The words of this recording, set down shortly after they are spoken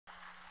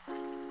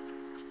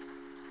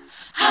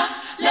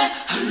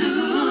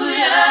Hallelujah.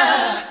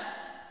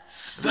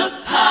 The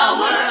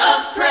power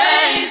of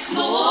praise.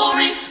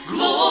 Glory,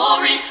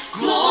 glory,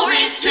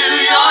 glory to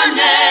your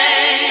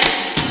name.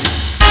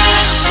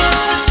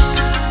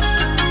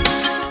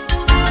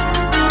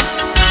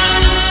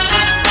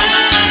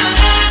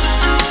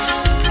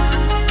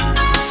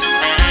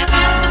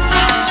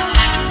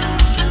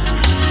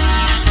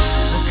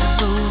 What can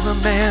move a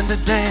man to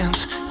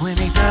dance when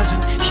he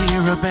doesn't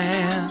hear a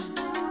band?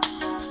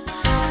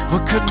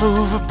 What could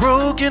move a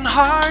broken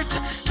heart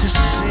to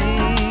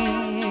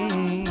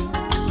sing?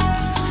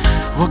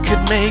 What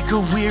could make a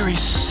weary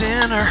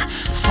sinner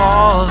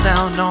fall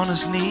down on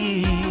his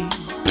knees?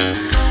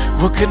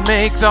 What could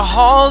make the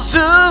halls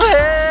of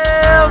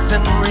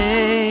heaven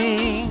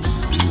ring?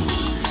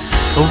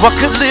 What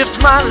could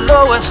lift my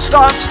lowest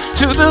thoughts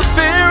to the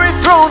very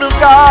throne of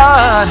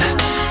God?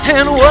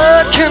 And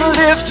what can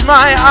lift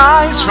my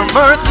eyes from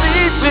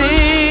earthly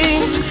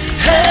things?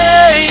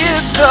 Hey,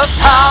 it's the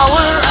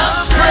power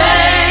of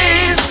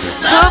praise,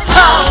 the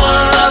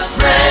power of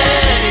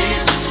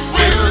praise.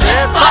 We're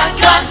led by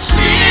God's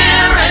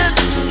Spirit,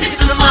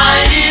 it's a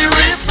mighty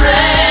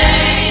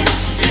refrain.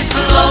 It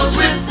flows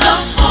with the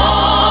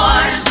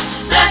force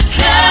that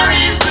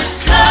carries the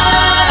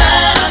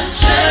current of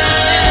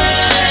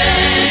change.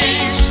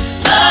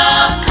 The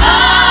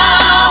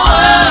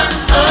power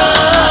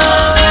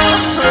of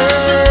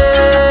praise,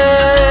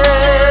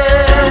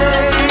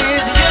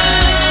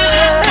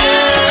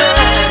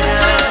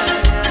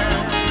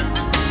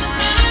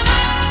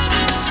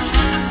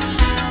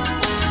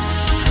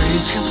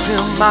 Praise can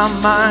fill my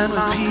mind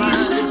with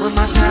peace when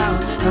my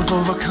doubt have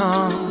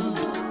overcome.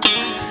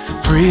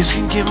 Praise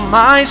can give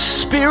my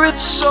spirit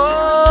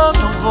song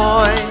a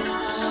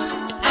voice.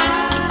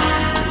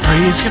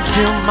 Praise can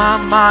fill my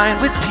mind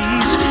with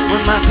peace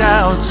when my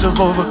doubts have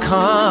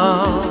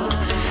overcome.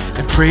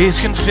 And praise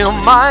can fill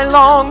my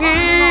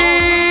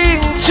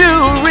longing to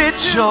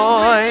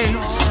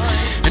rejoice.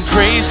 And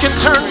praise can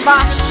turn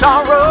my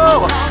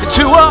sorrow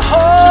into a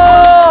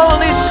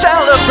holy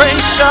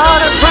celebration.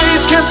 And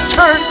praise can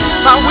turn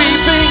my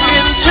weeping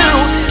into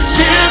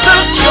tears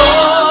of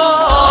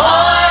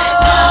joy.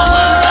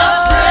 Power of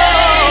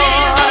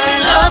praise,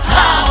 the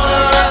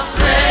power of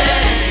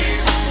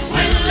praise.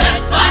 We're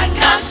led by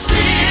God's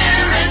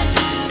Spirit,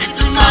 it's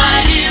a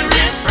mighty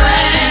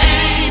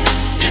refrain.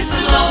 It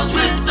flows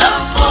with the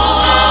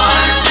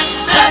force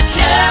that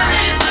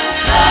carries the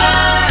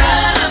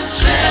current of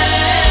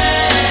change.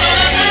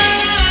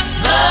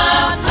 The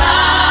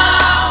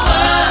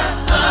power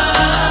of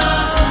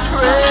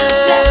praise.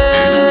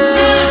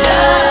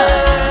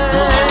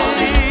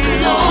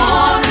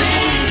 Glory,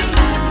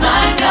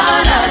 my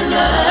God, I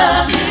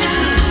love you.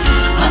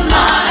 A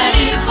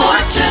mighty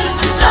fortress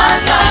is our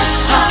God.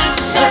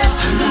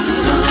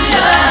 Hallelujah.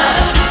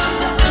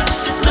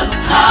 The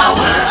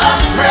power of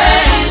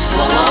praise.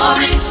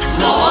 Glory,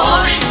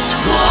 glory,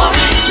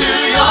 glory to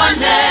your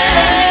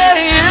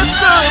name. It's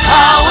the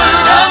power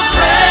of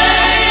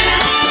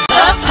praise.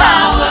 The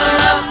power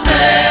of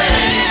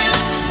praise.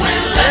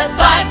 We're led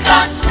by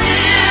God's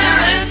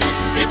Spirit.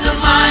 It's a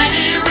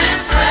mighty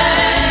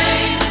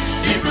refrain.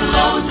 It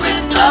flows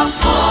with the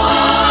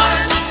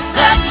force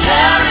that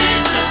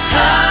carries the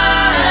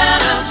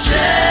current of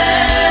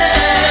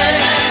change.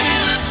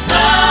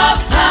 The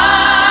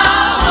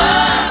power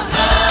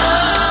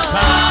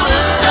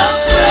of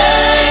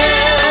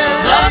praise.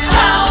 The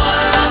power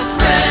of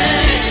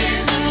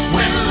praise.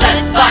 We're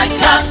led by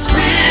God's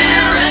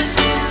Spirit.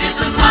 It's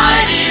a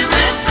mighty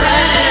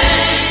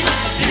refrain.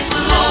 It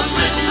flows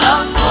with the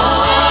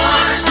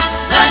force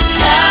that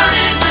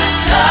carries the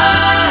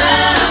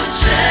current of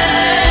change.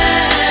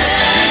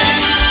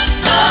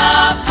 The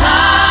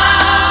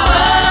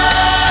power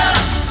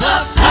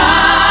of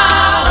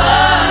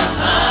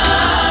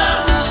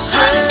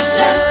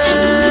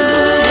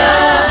Hallelujah.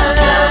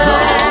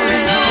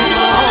 Glory,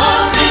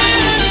 glory.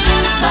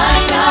 My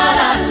God,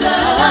 I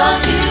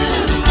love you.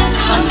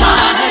 A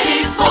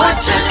mighty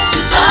fortress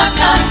is our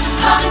God.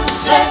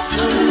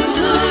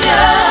 Hallelujah.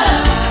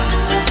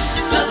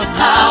 The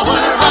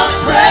power of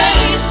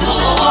praise.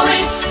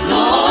 Glory,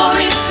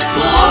 glory,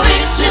 glory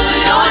to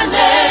your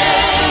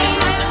name.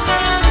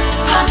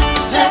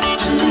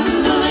 Hallelujah.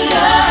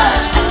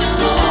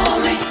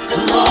 Glory,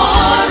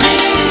 glory.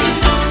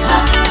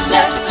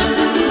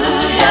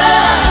 Hallelujah.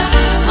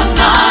 A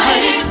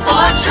mighty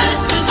fortress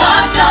is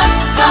our God.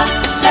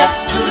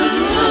 Hallelujah.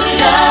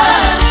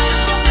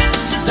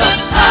 The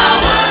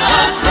power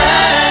of praise.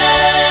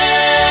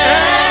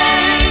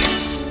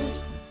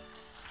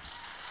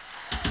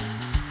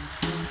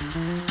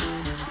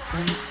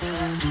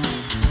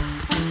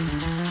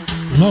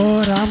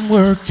 Lord, I'm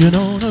working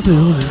on a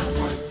building,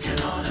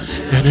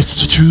 and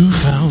it's the true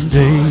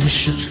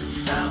foundation.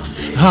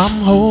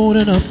 I'm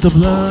holding up the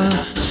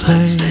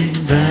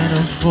blood-stained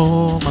banner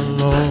for my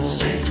Lord.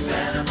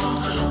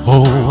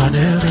 Oh, I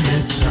never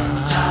get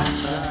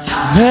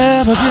tired,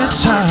 never get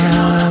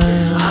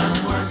tired.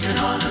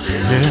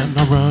 And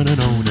I'm running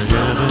on to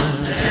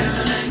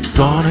heaven,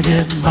 gonna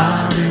get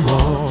my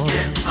reward.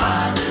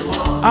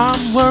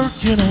 I'm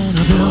working on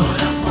a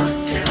building,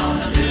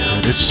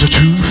 It's the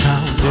true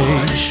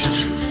foundation.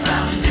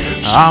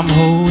 I'm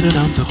holding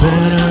up the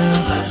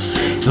banner,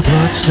 the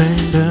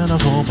bloodstained banner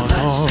for my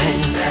Lord.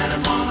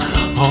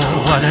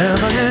 Oh, I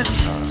never get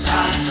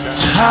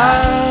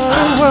tired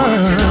of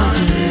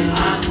working.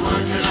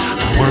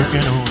 I'm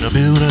working on the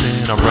building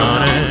and I'm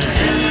running.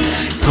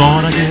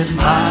 Gonna get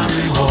my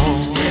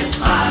reward.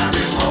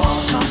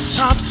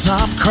 Sometimes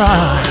I'm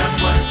crying,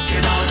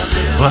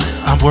 but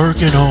I'm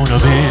working on a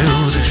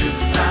building.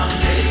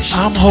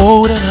 I'm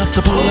holding up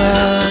the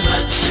blood-stained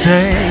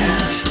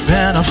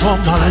banner for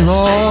my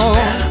Lord.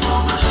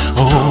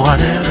 Oh, I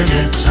never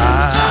get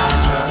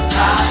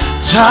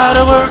tired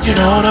of working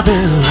on a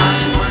building.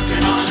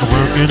 I'm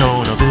working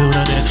on a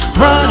building and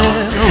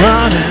running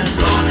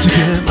to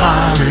get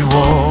my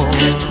reward.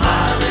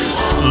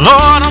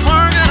 Lord, I'm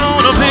working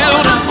on a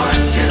building.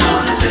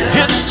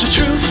 It's the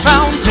true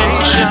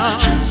foundation.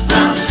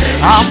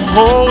 I'm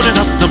holding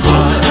up the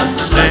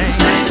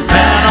blood-stained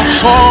banner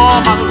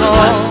for my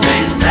Lord.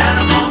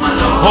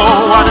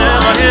 Oh, I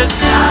never get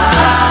tired.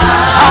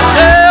 I'll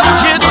never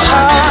get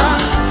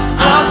tired.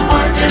 I'm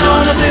working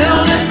on a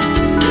building.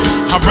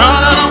 I'm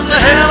running on to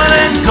heaven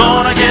and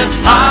gonna get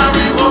my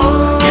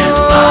reward.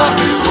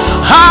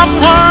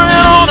 I'm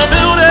working on a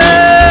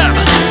building.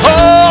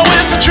 Oh,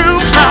 it's the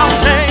true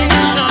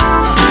foundation.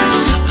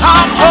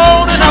 I'm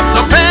holding up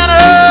the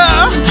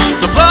banner,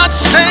 the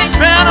blood-stained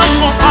banner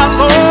for my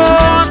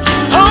Lord.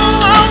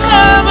 Oh, I'll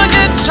never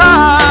get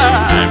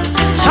tired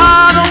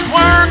of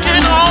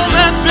working on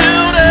that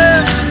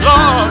building,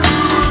 Lord.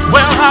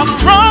 Well, I'm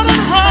running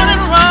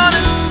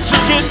to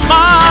get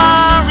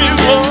my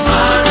reward.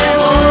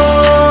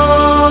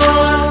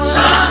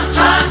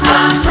 Sometimes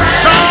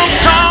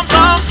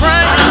I'm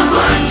praying. I'm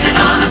working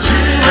on a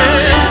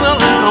building. A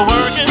little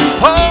working,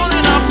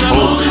 holding up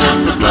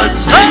the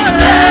bloodstained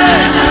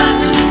banner,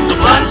 the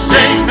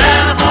bloodstained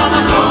banner for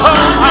my Lord.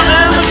 Oh, I'll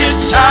never get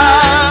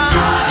tired.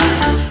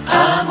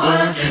 I'm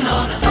working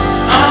on a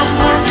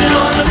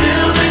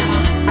building.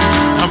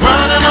 I'm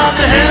running on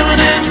to heaven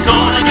and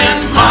gonna get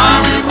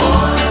my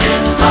reward.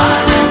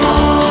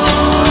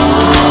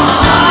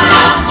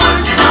 I'm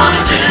working on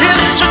a building.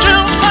 It's the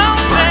true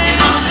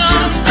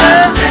foundation.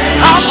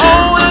 I'm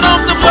holding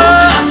up the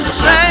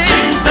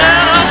blood-stained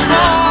banner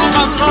for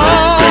my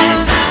Lord.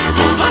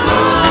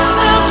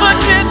 I'll never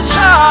get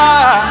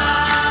tired.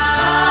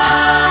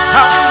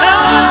 I'll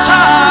never get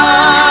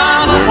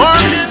tired of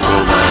working.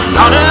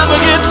 I'll never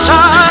get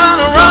tired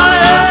of running.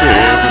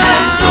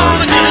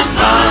 Gonna get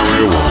my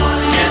reward.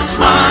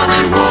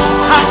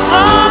 I'm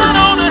running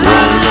on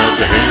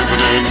to heaven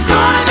and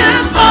gonna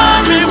get my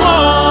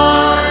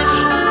reward.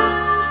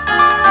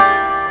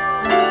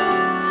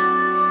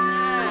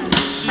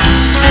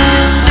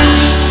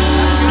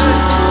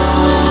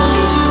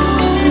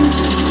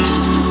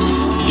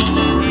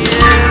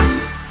 Yes.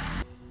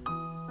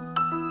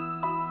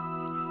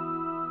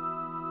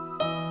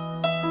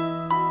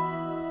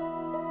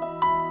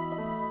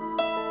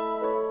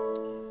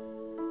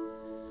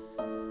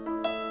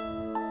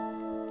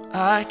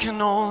 I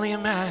can only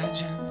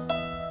imagine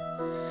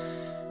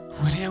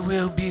what it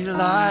will be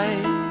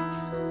like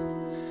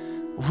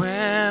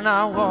when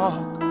I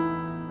walk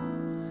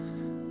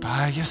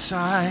by your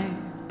side.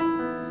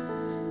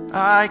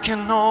 I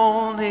can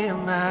only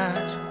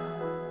imagine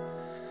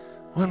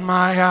what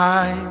my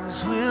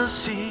eyes will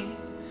see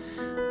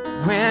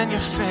when your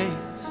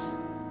face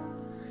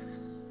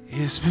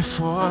is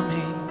before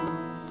me.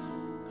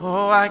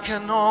 Oh, I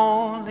can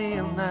only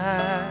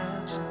imagine.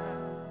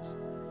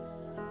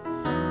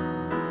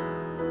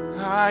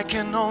 I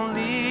can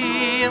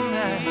only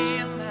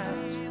imagine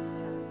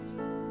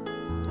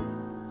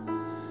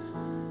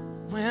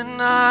when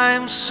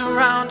I'm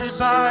surrounded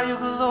by your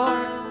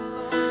glory.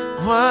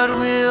 What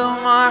will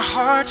my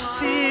heart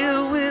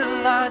feel?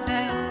 Will I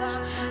dance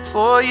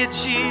for you,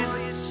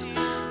 Jesus?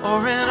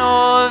 Or in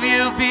awe of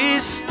you be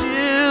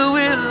still?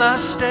 Will I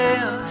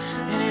stand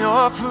in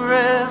your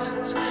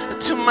presence?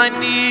 To my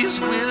knees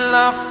will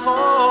I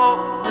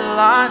fall? Will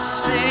I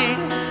sing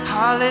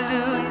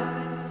hallelujah?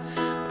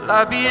 Will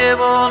I be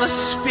able to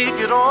speak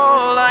at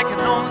all? I can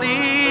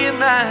only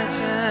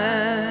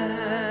imagine.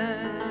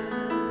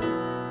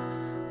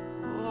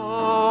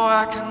 Oh,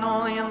 I can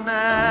only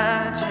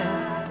imagine.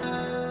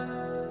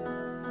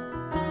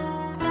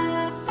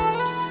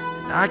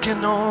 And I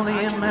can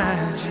only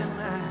imagine.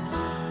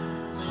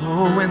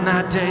 Oh, when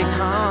that day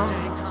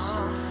comes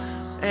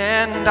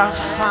and I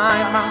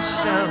find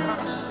myself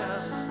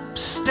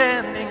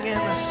standing in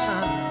the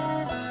sun,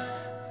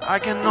 I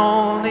can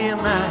only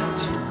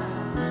imagine.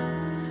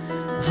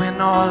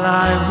 When all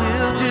I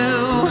will do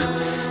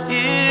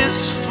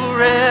is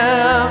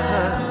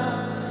forever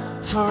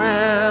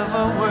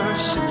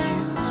worship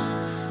you.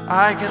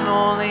 I can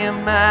only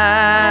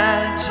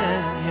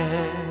imagine,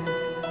 yeah.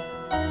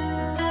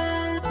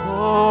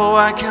 Oh,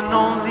 I can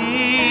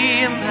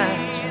only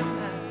imagine.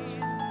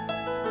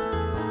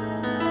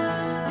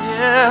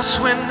 Yes,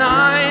 when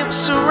I'm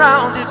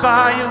surrounded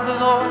by your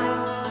glory,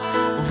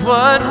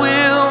 what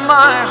will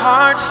my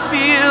heart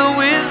feel?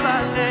 Will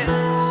I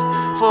dance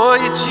for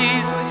you,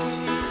 Jesus?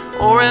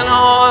 or in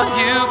awe of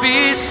you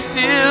be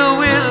still.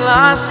 Will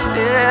I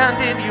stand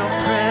in your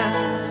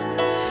presence?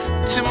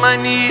 To my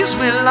knees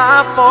will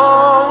I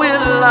fall?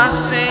 Will I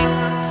sing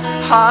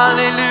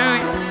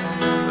hallelujah?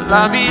 Will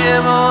I be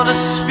able to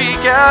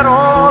speak at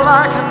all?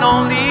 I can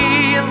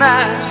only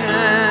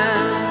imagine.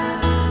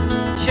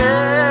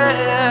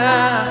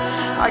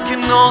 Yeah, I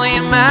can only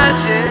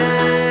imagine.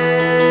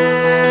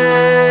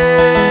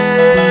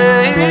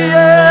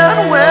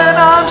 Yeah, when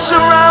I'm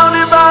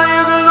surrounded by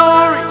your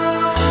glory,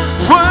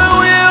 what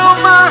will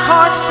my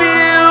heart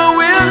feel?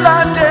 Will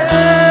I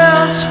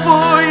dance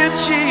for you,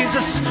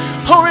 Jesus?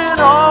 Or in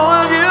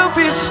awe of you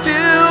be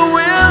still?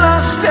 Will I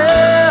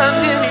stand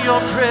in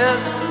your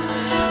presence?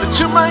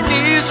 To my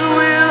knees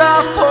will I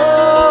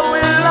fall?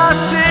 Will I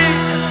sing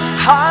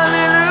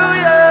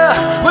hallelujah?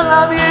 Will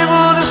I be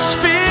able to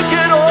speak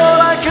at all?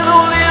 I can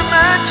only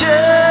imagine.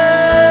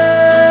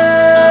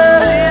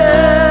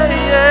 Yeah,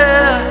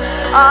 yeah,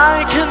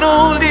 I can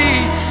only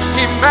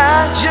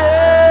imagine.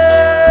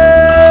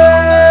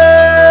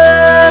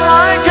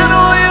 I can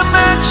only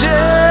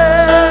imagine.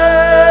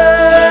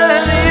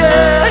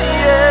 Yeah,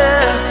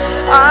 yeah,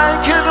 I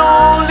can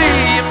only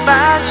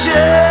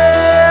imagine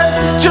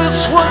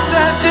just what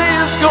that day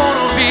is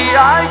gonna be.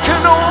 I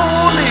can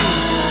only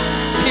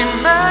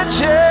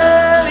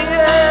imagine.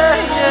 Yeah,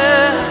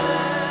 yeah,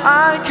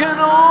 I can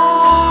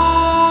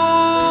only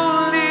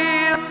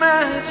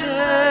imagine.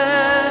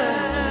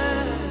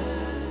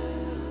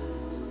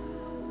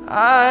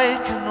 I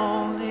can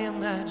only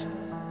imagine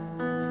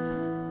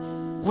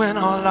when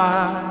all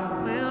I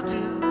will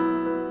do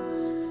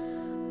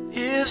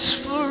is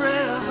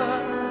forever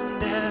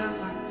and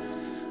ever,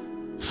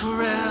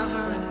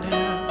 forever and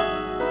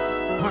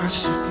ever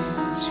worship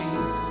you,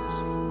 Jesus.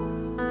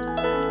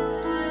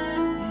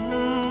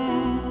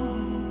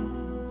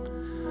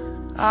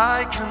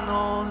 I can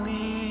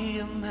only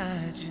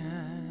imagine.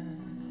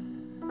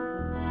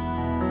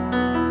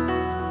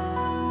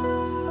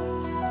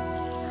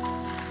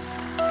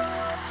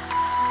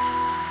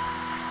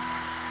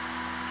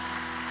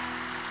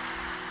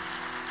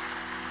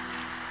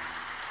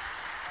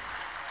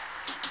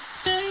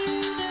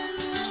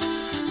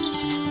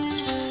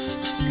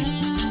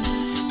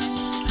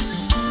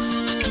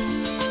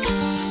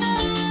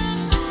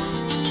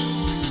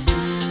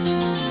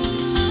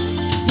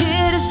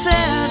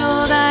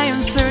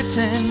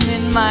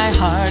 In my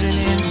heart and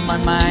in my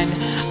mind,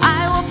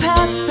 I will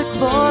pass the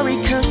glory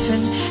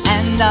curtain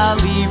and I'll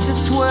leave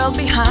this world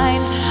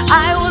behind.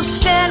 I will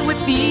stand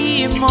with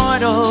the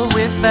immortal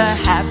with the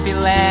happy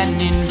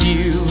land in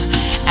view,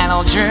 and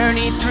I'll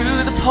journey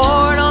through the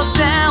portals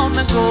down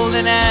the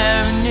golden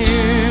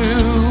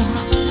avenue.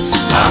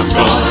 I'm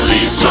gonna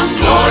leave some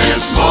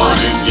glorious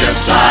morning,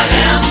 yes I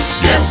am,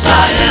 yes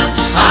I am.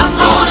 I'm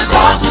gonna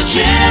cross the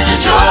chin of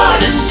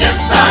Jordan,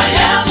 yes I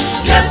am,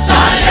 yes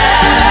I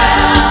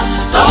am.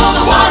 Though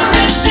the water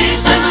is deep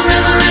and the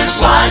river is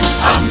wide,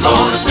 I'm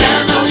gonna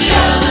stand on the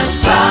other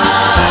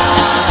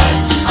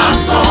side. I'm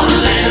gonna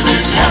live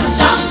in heaven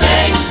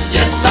someday,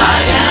 yes I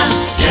am,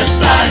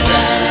 yes I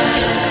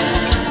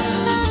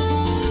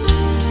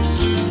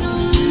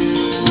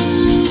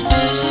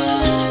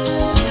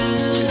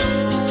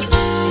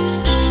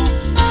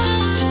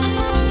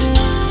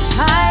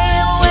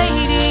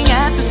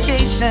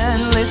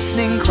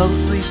Listening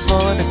closely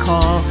for the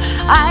call.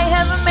 I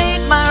have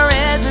made my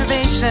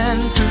reservation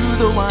through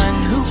the one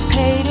who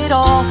paid it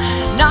all.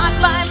 Not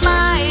by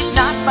might,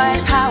 not by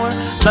power,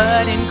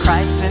 but in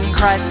Christ and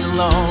Christ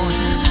alone.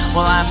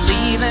 Well, I'm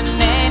leaving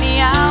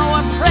any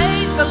hour.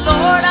 Praise the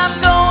Lord, I'm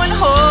going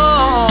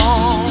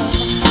home.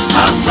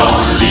 I'm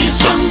gonna leave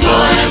some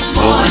glorious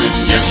morning,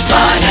 yes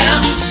I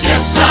am,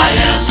 yes I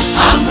am.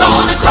 I'm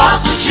gonna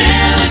cross the chin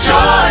of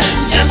Jordan,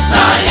 yes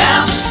I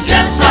am,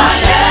 yes I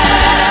am.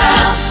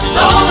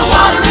 Though the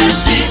water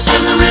is deep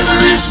and the river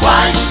is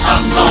wide,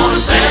 I'm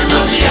gonna stand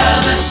on the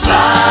other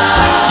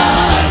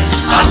side.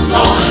 I'm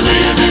gonna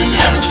live in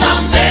heaven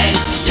someday,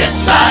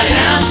 yes I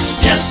am,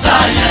 yes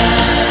I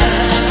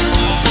am.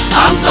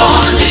 I'm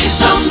gonna leave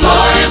some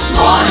glorious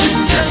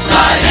morning, yes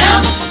I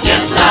am,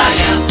 yes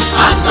I am.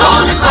 I'm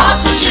gonna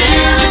cross the chin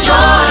of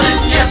Jordan,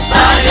 yes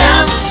I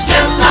am,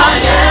 yes I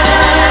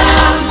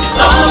am.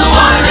 Though the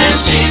water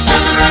is deep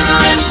and the river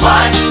is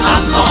wide,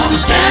 I'm gonna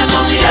stand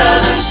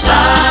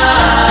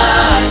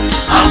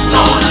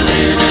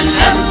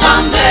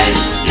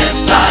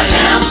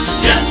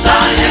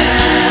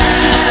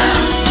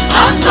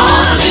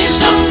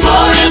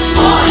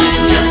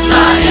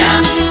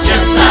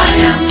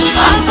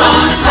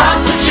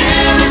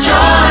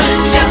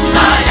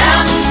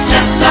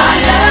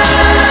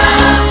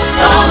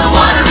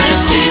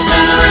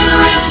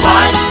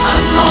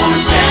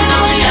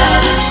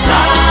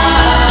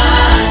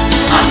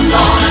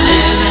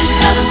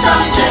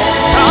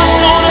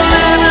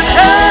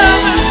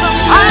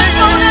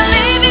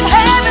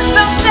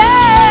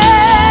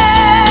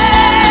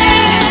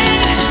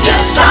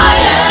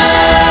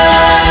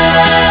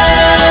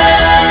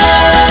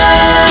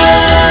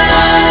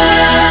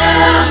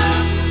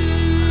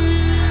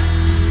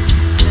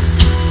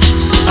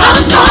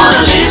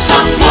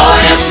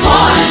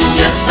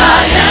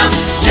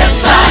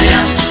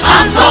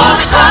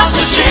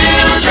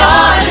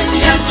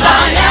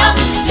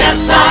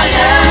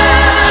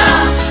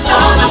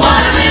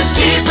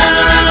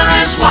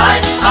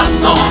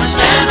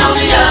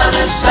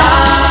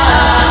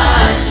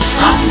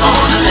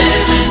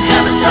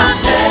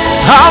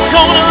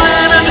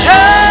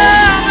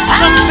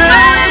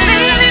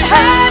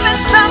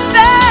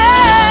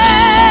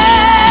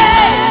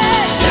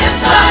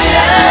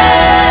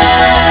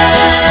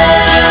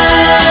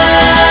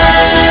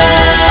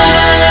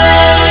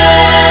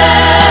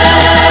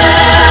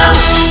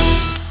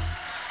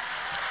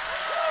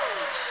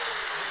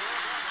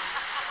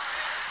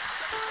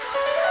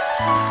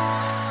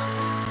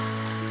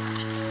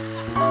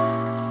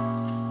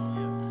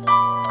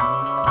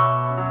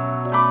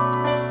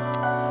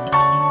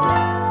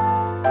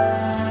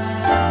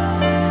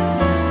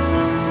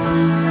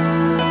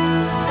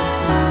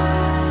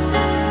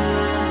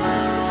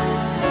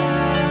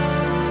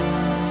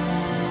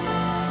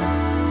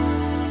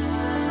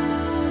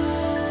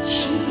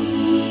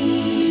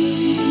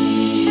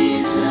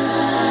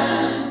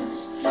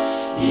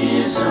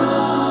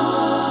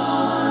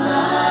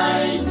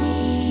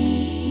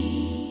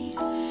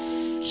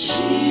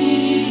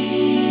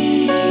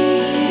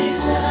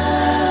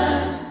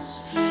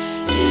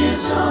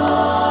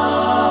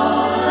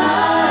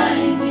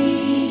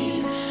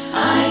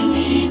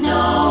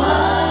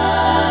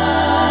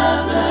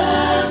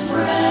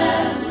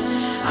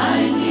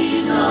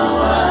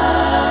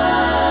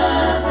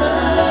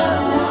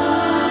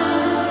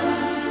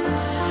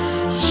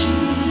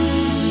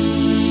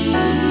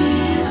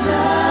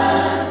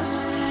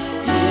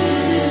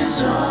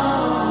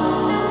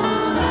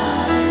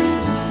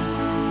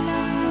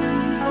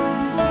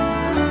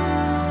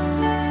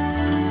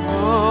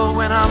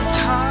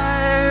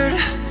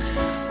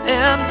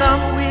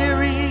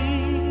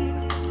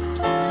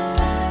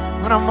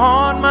when I'm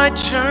on my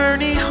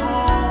journey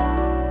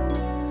home,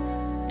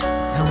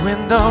 and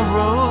when the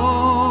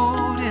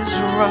road is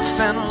rough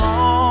and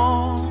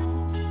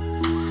long,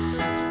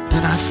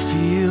 and I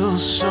feel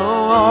so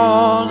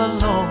all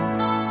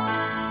alone,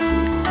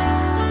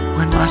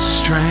 when my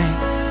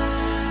strength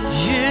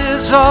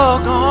is all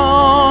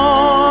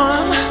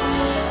gone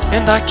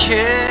and I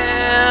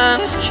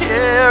can't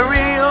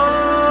carry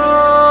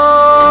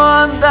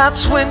on,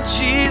 that's when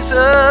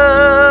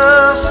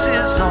Jesus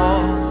is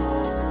all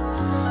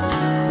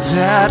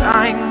that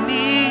I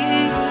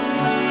need.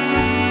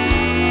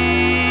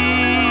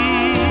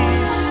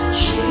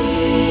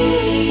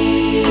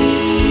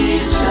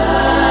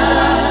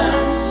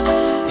 Jesus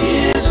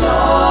is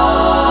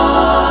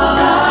all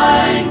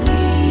I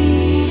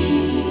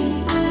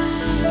need.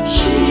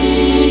 Jesus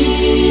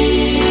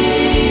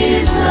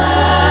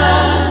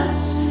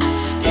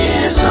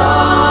is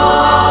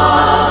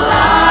all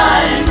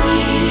I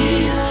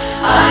need.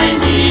 I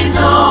need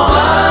no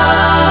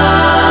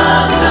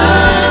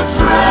other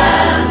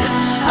friend.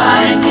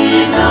 I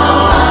need no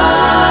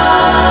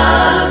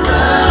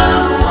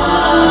other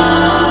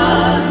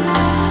one.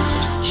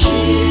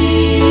 Jesus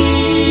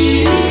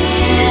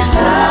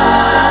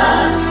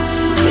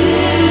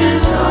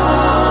is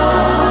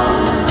all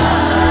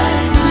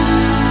I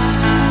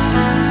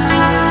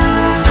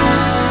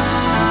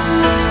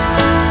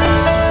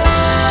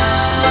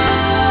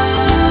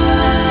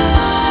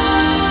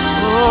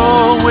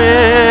Oh,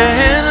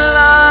 when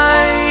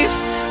life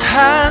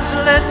has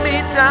let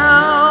me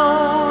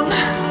down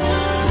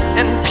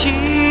and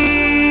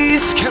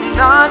peace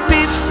cannot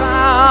be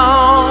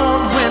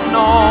found, when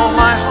all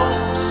my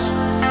hopes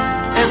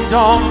and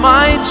all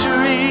my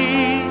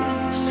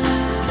dreams,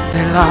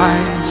 they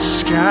lie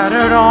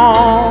scattered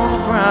on the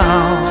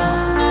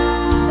ground.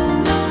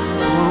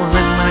 Oh,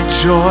 when my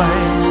joy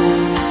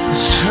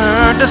is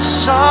turned to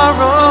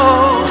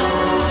sorrow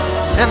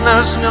and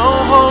there's no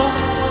hope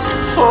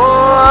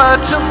for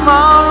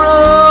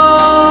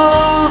tomorrow,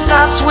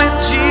 that's when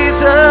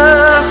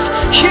Jesus,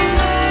 He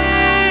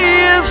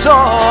is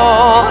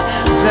all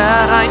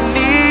that I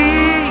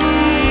need.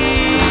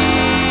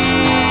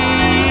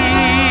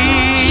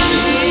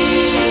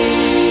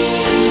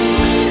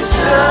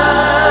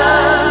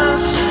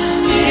 Jesus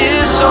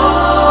is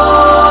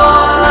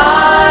all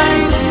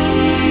I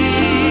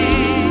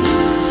need.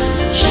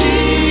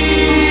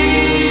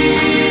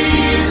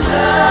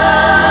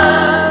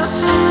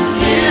 Jesus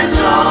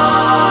is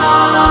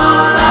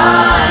all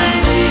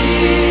I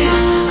need.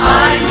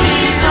 I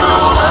need no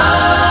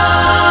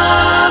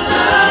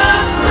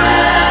other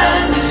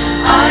friend.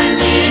 I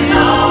need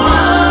no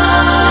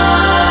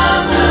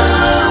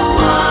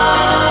other one.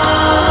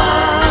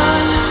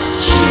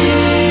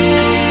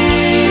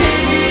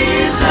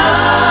 Jesus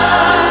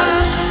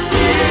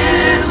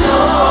is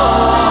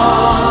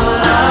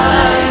all I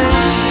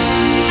need.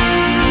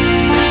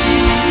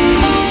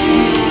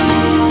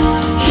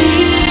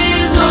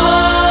 He's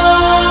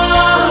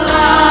all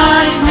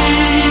I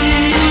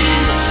need.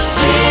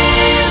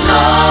 He's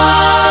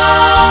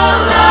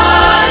all I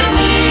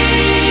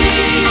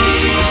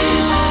need.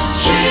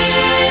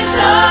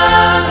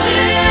 Jesus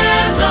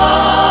is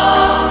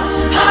all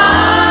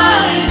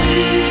I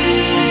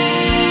need.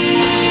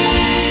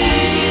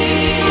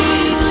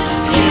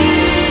 He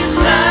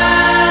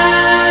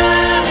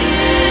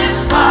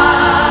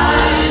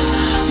satisfies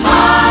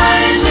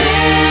my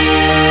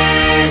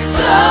needs,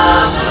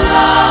 supplies.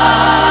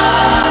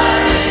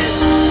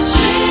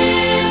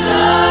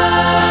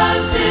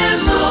 Jesus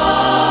is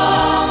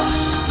all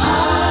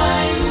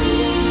I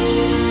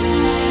need.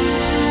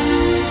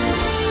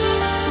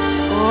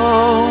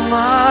 Oh,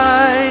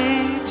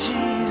 my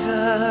Jesus,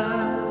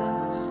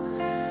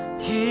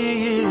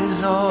 He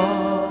is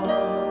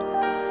all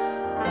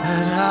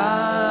that I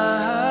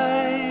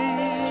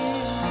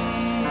need.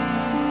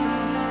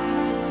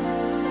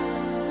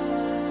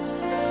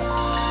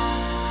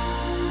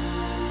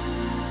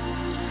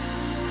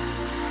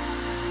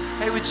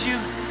 Hey, would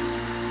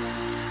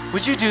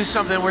you do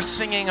something? We're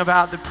singing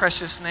about the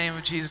precious name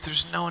of Jesus.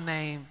 There's no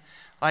name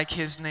like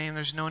His name.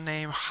 There's no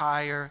name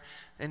higher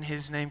than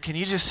His name. Can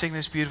you just sing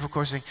this beautiful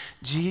chorus? Sing,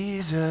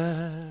 Jesus,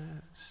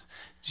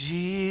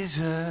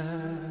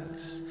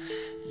 Jesus,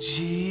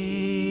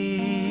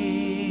 Jesus.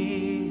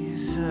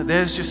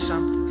 There's just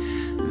something.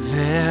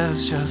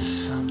 There's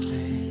just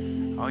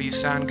something. Oh, you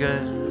sound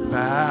good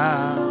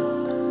about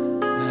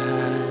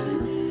that.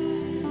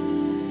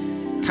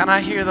 Can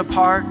I hear the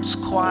parts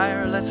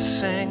choir? Let's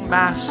sing,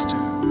 Master,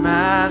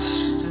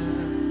 Master.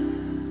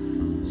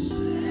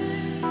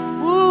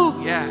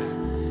 Woo, yeah.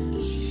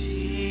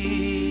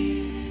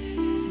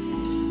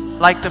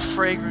 Like the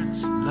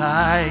fragrance,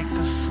 like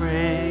the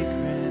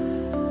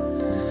fragrance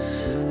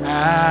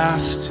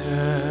after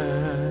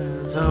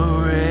the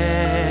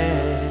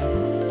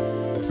rain.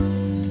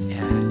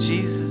 Yeah,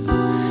 Jesus,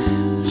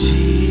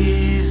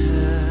 Jesus,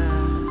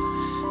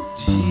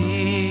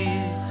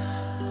 Jesus,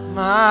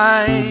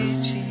 my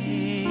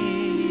Jesus.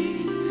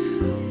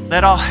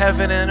 Let all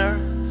heaven and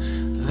earth,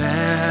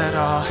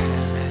 all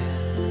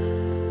heaven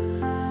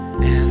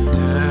and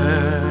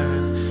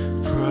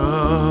earth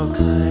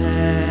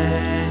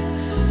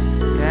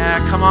Yeah,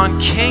 come on,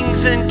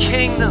 kings and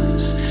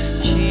kingdoms,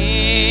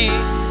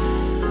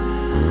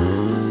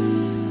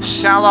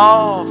 shall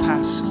all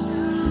pass away.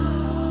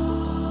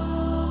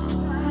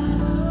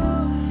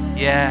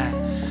 Yeah,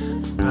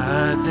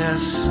 but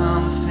there's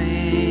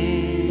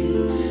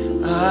something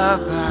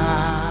about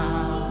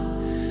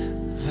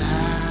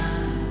that.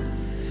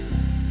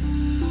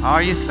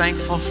 Are you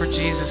thankful for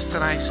Jesus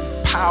tonight?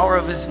 Power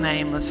of his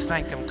name. Let's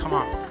thank him. Come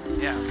on.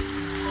 Yeah.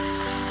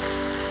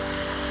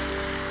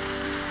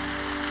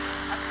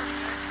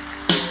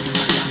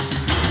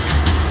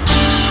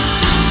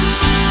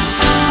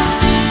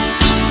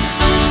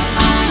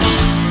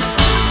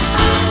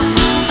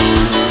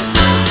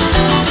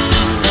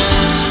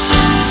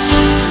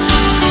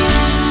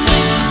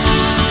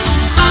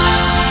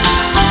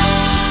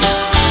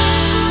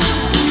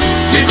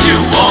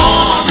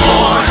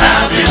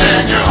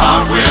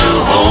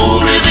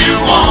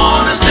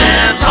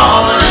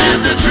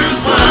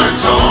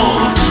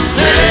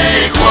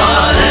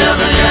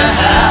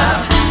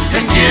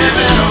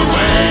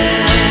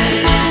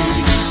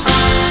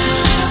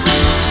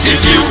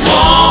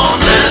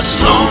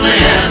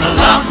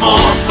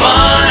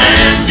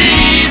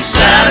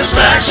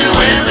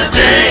 When the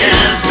day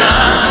is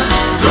done,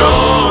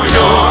 throw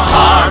your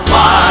heart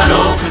wide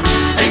open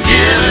and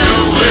give it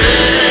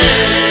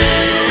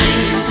away.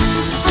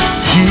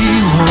 He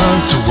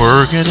was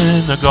working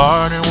in the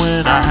garden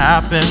when I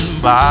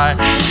happened by.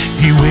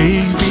 He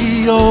waved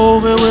me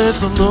over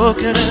with a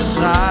look in his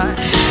eye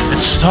and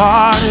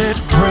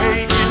started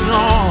breaking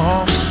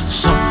off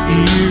some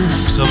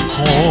ears of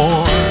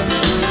corn.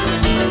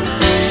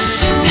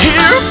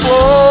 Here,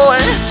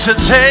 boy,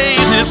 today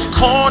this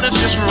corn is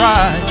just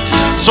right,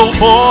 so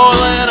boil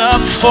it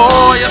up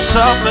for your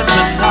supper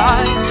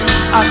tonight.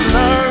 I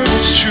learned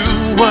it's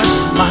true what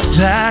my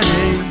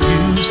daddy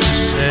used to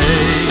say.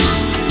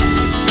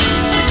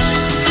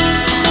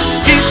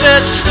 He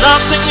said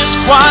nothing is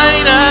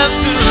quite as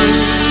good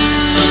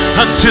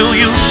until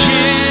you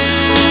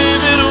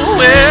give it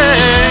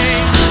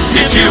away.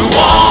 If you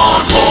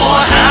want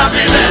more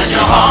happy, then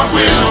your heart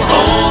will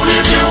hold.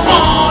 If you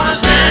want to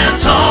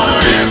stand taller,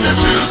 if the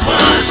truth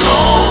was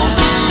told,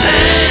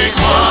 take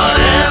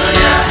whatever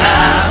you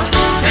have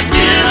and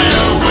give it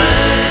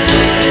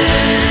away.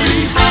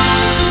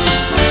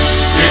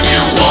 If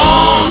you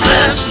want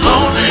less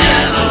lonely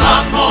and a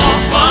lot more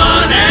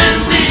fun and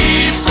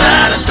deep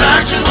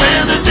satisfaction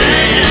when the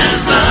day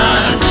is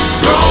done,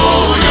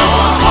 throw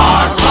your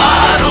heart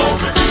wide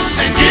open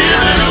and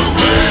give it away.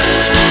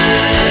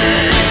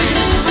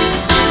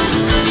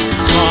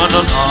 On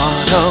a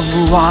lot of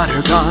water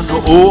gone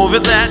over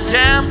that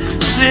dam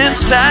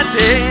since that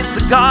day in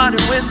the garden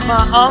with my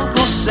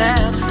Uncle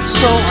Sam.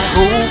 So I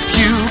hope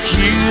you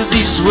hear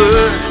these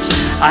words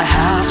I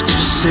have to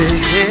say.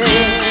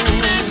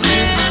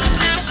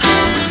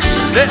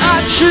 There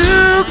are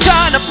two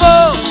kind of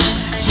folks,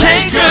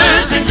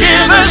 takers and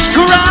givers,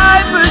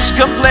 gripers,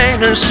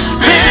 complainers,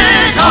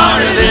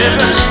 big-hearted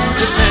livers.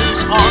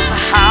 Depends on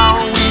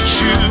how we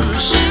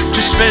choose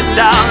to spend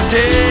our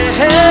day.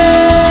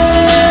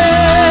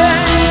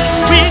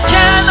 We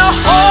can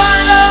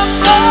hoard up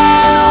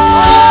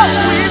all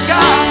we've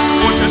got,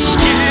 or just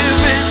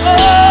give it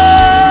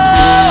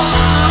all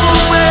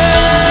away.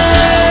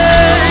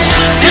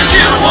 If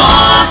you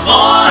want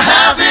more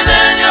happy,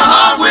 then your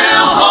heart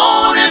will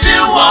hold. If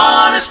you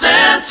want to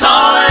stand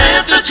taller,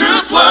 if the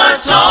truth were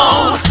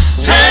told,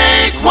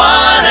 take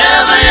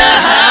whatever you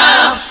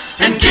have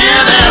and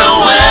give it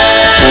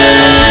away.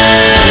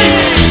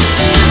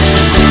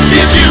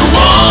 If you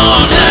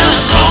want less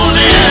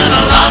lonely and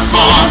a lot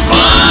more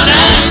fun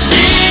and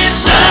deep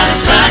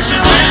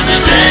satisfaction when the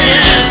day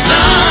is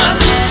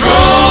done,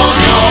 throw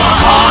your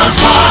heart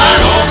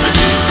wide open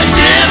and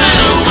give it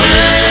away.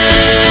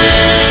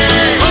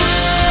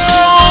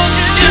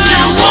 If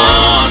you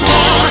want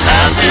more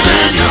happy,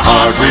 then your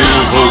heart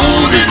will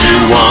hold. If you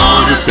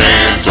want to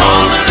stand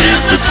taller,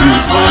 if the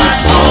truth were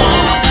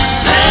told,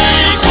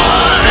 take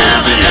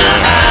whatever you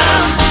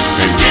have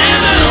and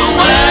give it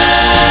away.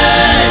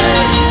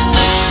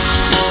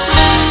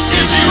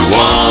 If you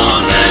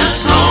want less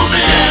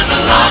lonely and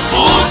a lot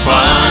more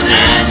fun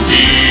and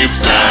deep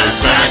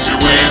satisfaction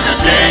when the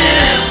day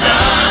is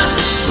done,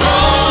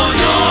 throw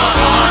your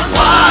heart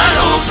wide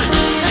open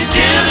and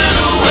give it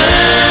away.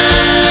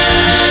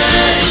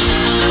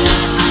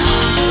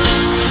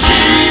 Give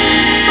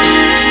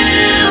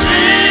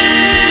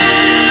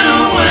it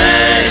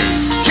away.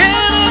 Give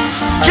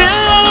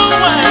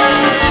it away.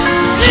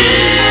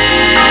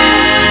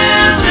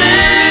 Give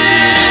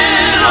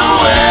it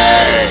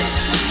away.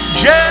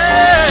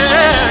 Yeah,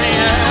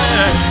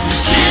 yeah.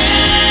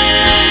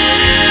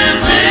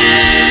 Give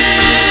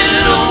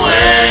it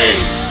away.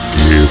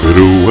 Give it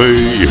away.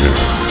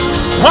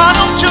 Why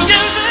don't you give it?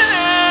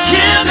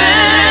 Give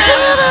it.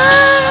 Give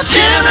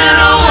it away. Give it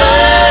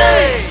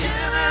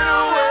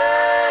away.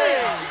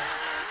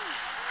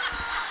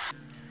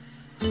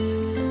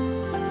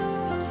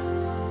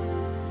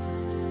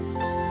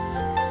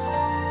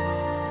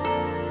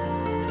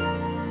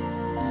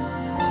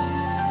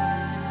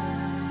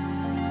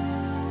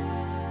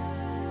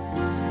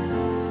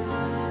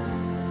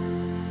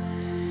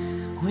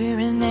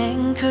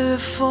 anchor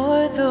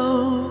for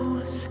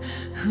those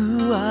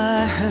who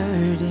are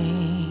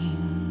hurting.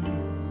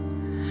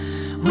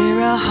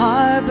 We're a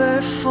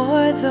harbor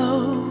for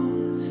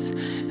those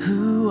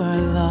who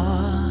are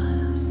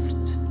lost.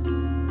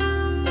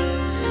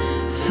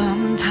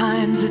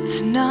 Sometimes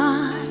it's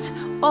not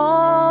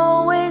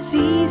always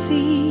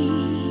easy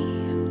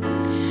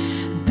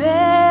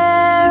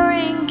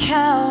bearing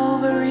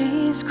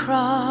Calvary's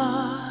cross.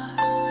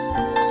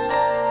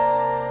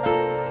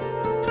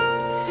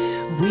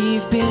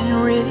 We've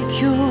been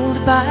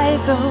ridiculed by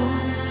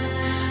those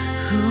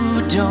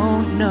who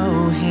don't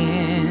know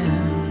Him,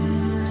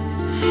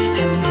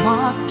 and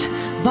mocked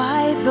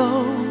by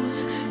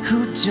those who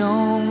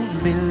don't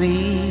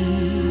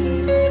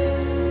believe.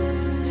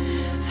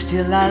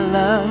 Still I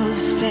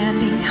love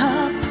standing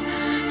up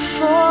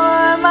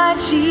for my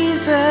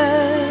Jesus,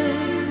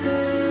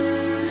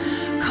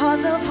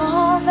 'cause of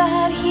all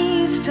that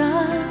He's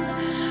done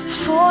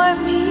for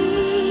me.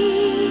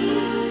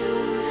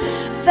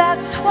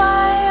 That's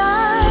why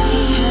I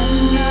am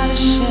not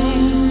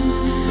ashamed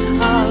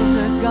of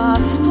the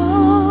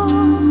gospel,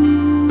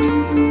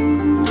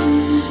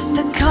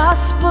 the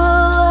gospel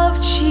of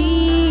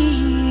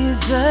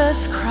Jesus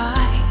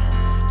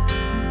Christ.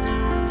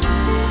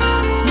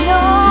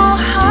 No,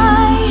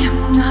 I am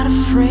not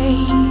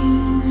afraid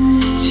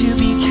to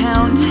be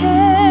counted,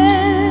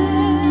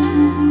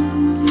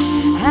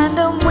 and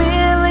I'm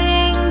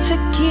willing to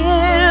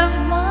give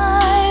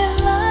my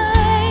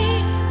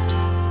life.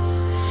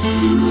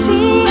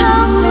 See,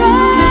 I'm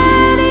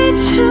ready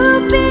to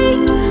be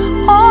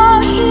all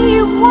He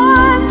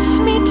wants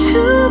me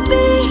to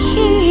be,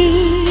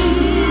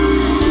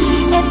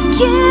 and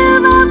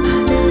give up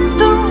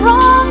the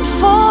wrong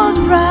for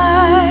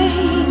right.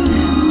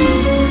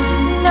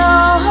 No,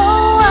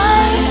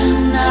 I am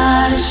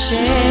not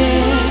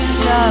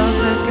ashamed of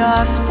the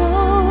gospel.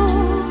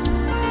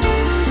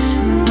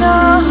 No,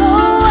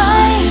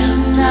 I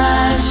am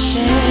not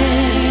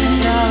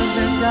ashamed of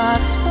the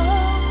gospel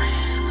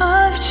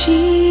of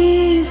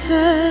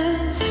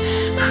Jesus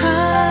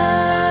Christ.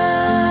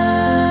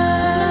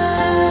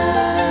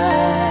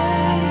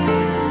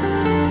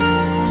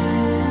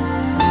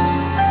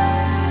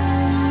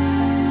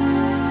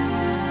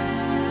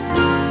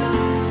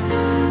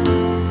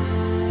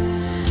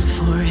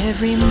 For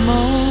every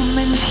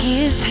moment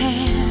His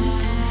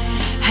hand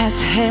has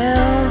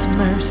held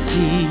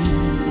mercy,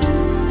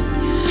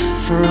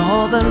 for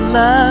all the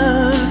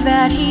love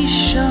that He's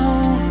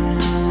shown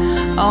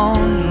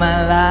on my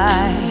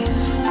life.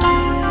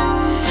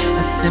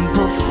 A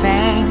simple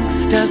thanks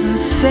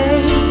doesn't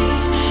say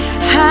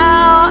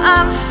how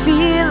I'm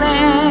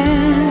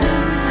feeling.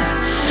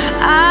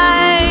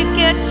 I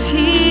get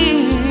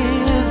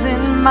tears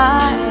in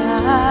my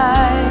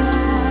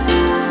eyes.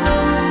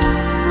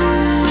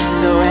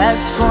 So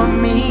as for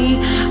me,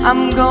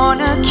 I'm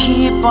gonna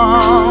keep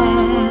on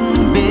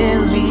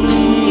believing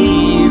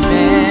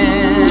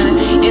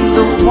in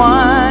the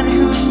one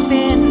who's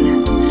been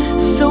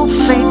so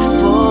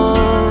faithful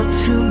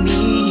to me.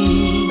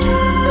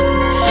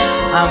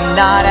 I'm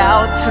not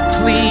out to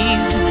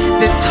please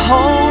this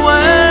whole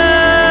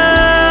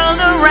world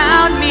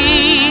around me.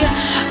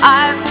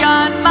 I've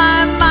got my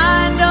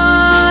mind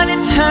on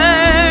eternity,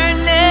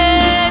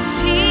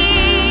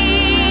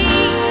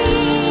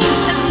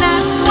 and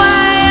that's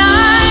why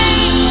I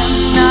am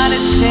not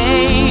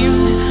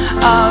ashamed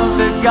of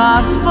the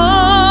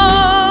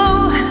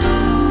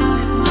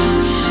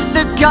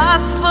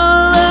gospel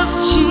of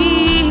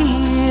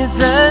Jesus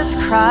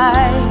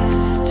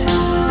Christ.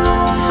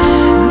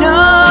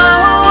 No,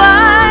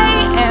 I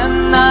am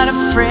not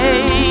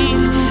afraid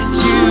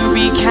to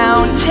be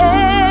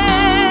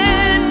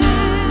counted,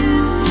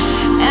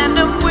 and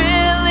I'm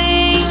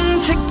willing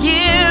to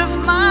give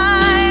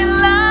my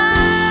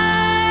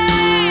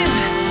life.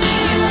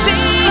 You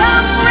see,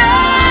 I'm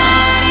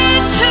ready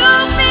to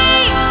be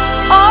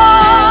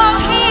all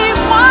He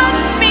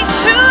wants me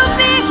to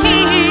be,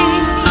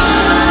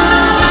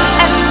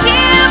 and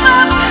give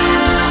up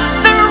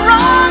the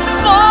wrong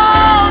for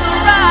the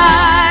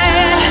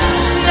right.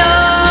 No,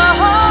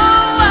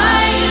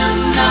 I am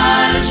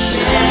not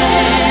ashamed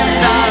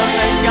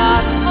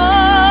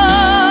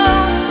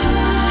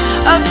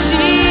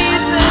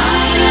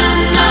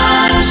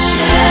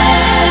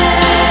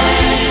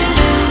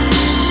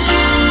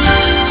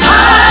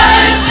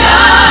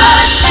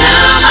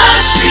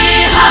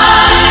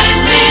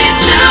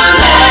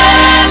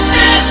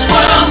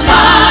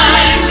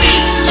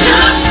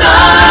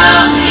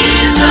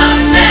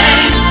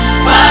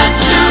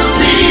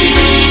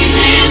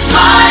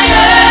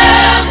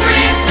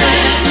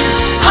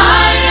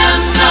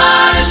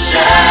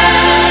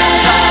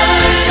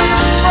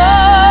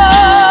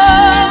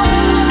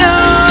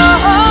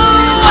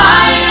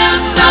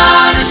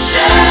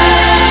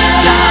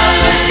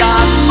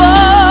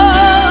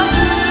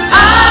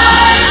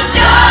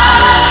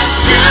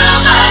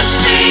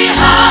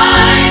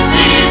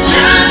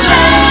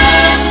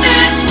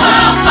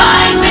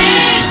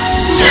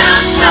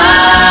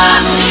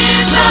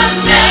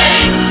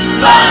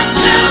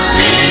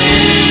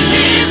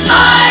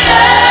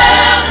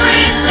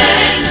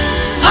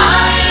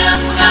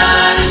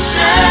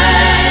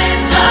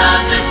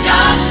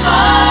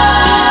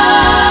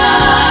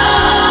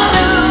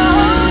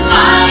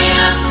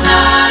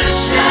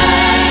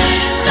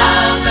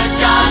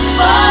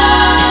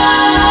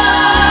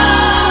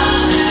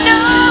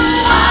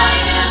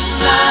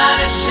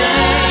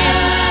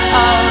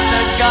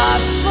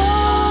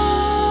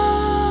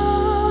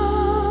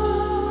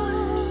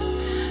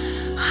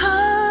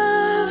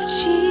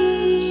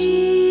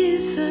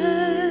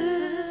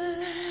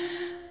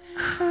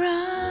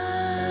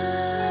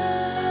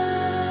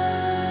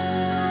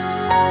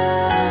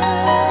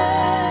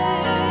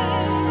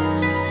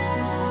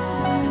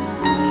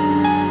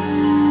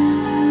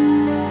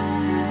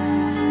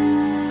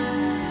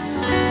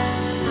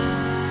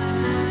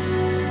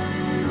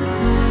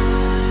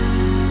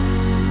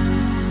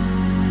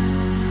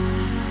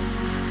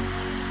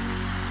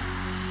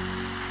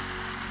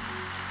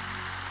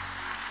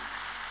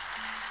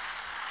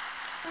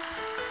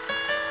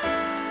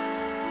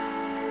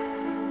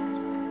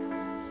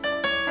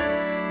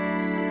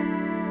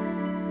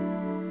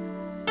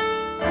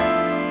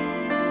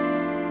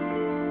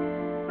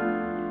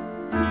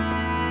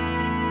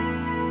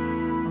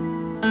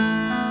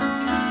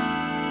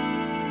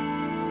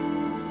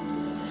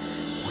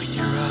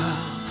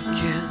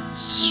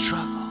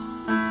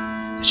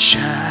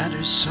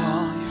shatters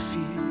all your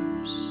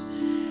fears,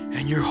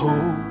 and your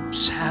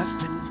hopes have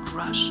been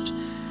crushed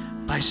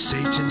by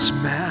Satan's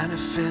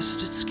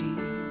manifested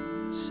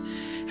schemes,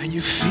 and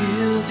you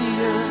feel the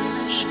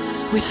urge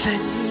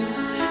within you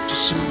to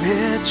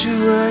submit to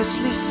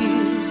earthly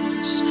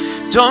fears.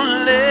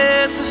 Don't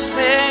let the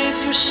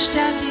faith you're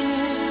standing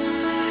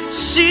in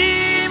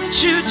seem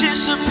to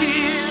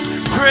disappear.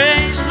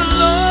 Praise the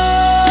Lord,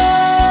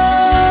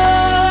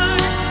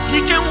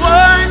 He can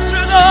work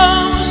through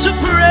those who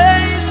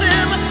praise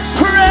Him.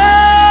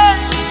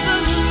 Praise the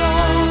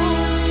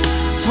Lord,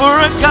 for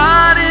a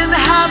God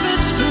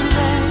inhabits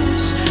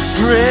praise.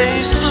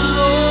 Praise the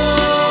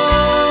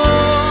Lord,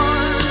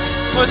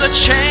 for the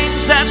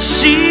chains that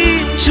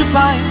seem to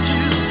bind you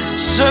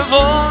serve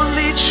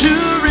only to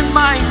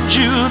remind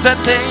you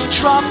that they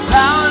drop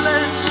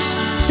powerless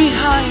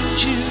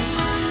behind you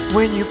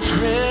when you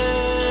praise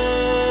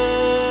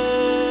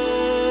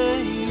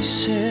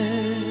Him.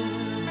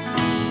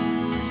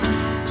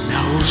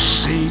 Now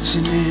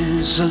Satan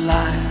is a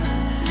liar,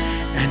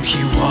 and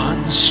he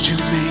wants to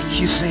make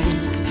you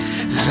think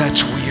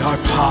that we are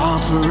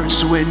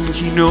paupers when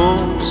he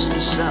knows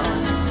himself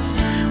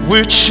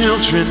we're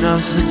children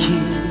of the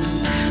King.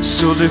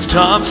 So lift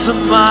up the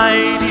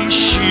mighty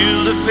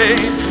shield of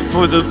faith,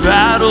 for the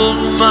battle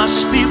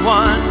must be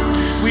won.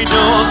 We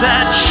know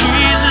that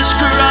Jesus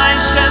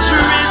Christ has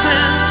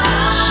risen,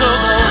 so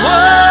the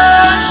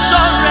work's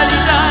already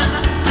done.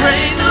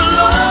 Praise the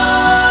Lord,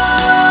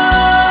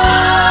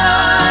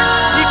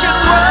 He can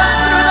work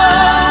through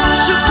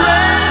those who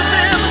praise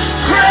Him.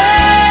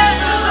 Praise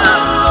the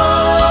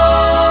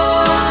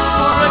Lord,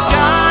 for a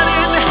God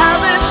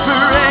inhabits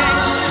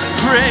praise.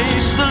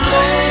 Praise the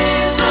Lord,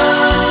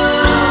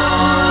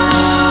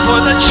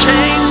 for the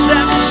chains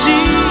that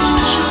seem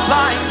to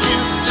bind you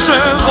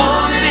serve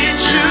only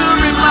to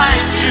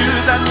remind you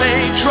that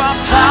they drop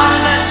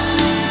powerless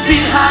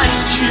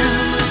behind you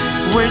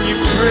when you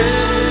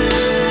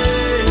praise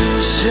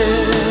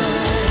Him.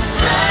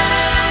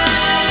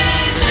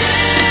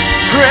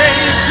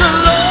 Praise the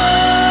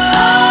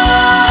Lord,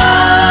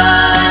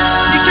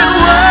 He can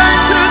work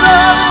through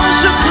those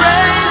who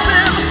praise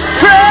Him.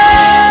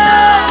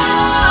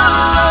 Praise the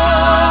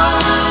Lord,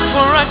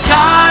 for a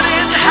God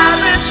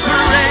inhabits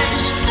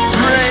praise.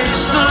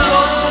 Praise the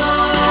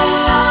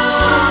Lord,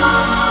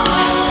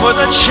 for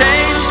the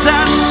chains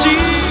that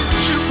seem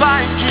to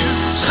bind you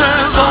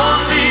serve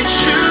only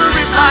to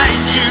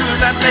remind you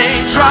that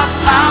they drop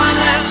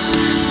powerless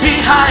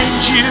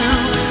behind you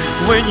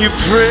when you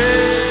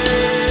praise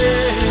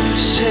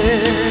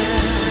Him.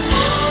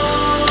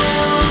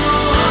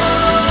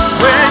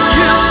 When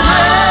you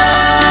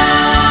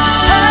praise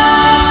Him,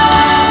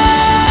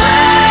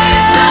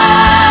 praise the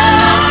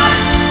Lord.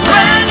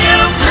 When you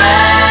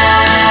praise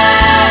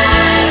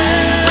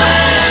Him,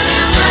 when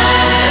you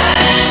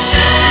praise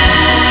Him,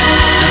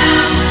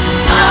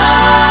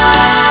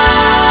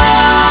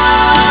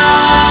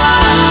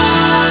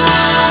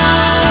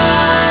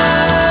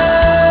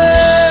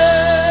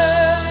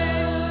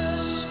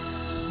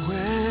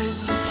 when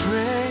you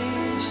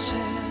praise Him, when you praise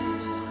Him,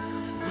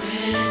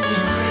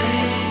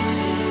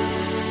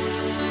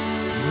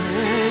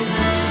 when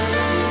you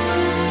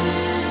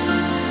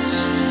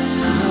praise Him.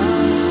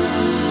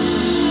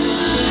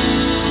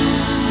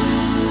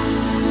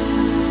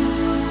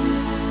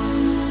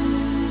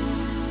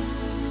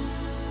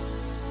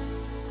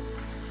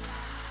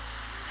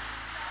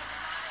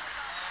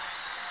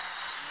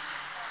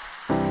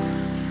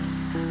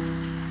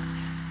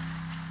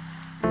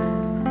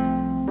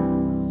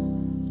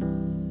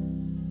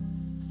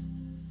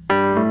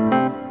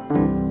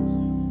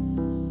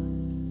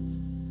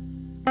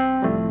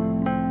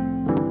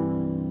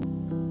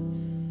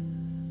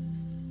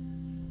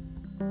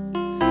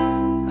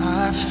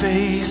 I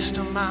faced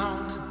a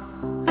mountain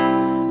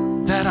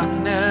that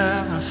I've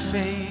never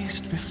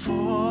faced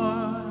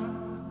before,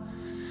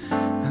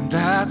 and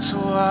that's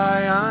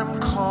why I'm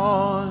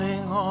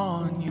calling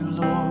on you,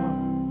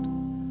 Lord.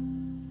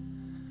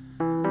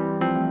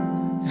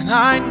 And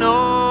I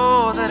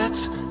know that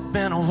it's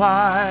been a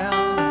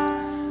while,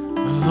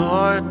 but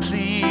Lord,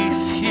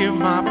 please hear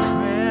my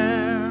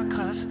prayer,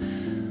 'cause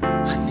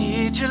I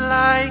need you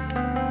like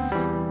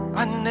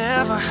I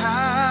never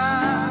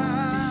have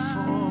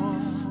before.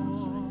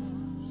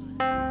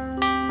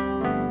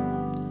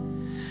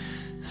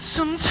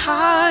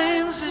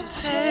 Sometimes it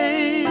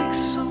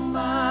takes a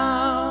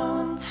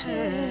mountain.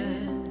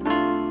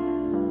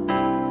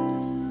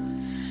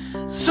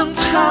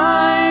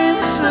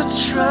 Sometimes a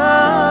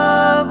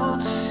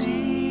troubled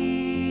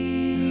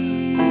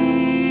sea.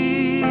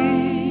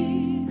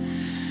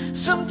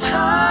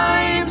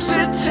 Sometimes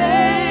it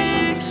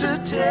takes a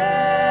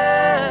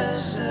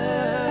desert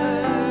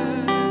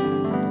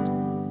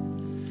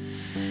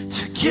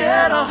to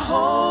get a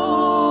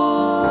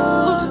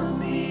hold of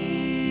me.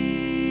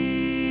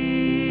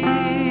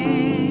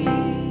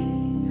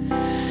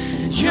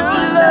 Your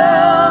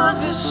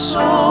love is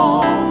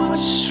so much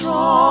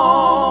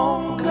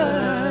stronger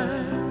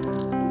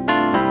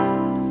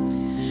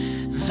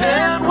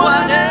than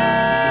whatever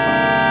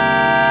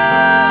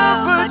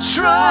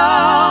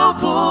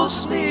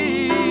troubles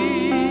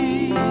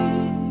me.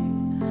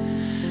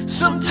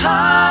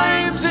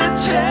 Sometimes it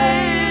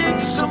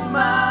takes a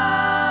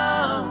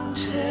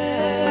mountain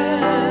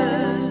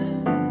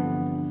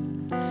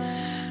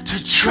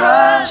to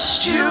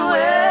trust you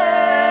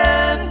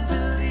and believe.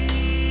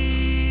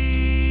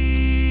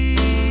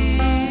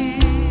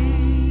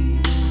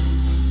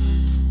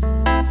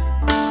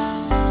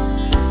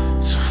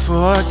 So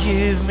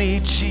forgive me,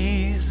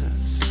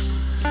 Jesus.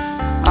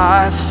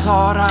 I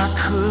thought I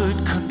could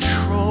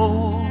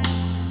control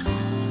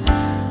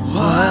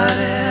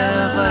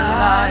whatever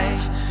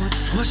life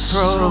would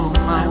throw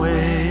my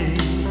way.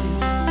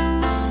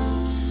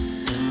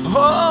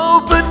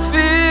 Oh, but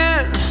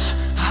this,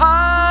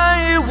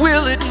 I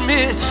will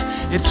admit,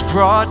 it's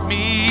brought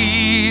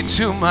me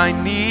to my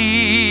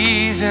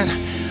knees, and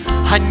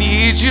I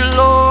need you,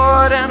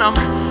 Lord, and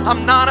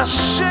I'm not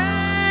ashamed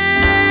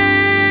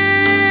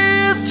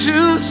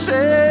to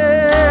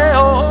say,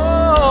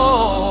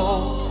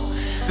 oh,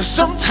 that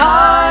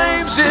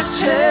sometimes it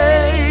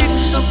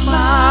takes a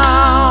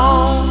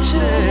mountain,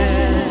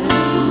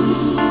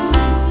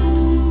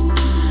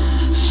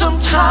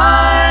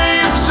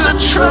 sometimes a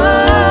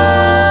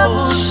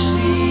troubled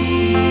sea,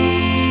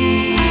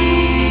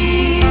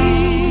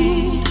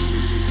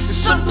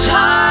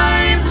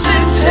 sometimes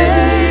it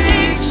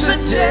takes a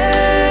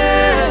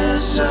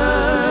desert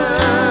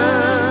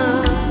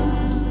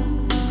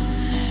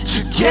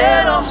to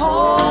get a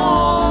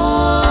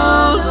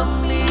hold of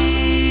me.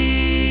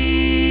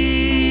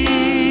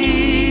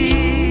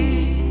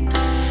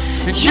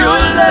 And your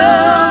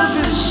love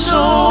is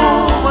so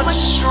much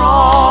stronger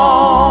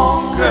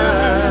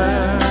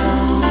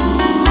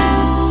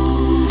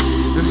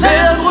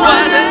than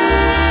whatever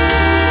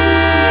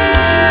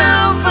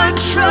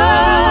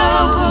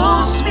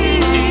troubles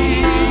me.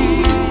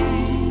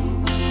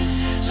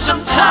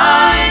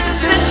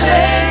 Sometimes it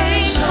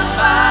takes a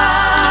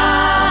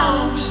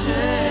mountain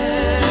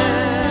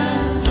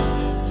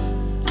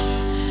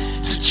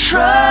to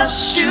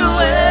trust you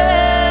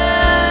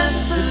and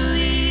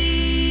believe.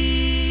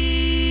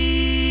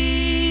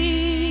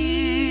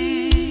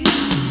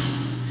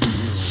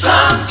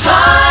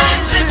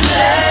 Sometimes it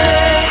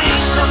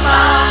takes a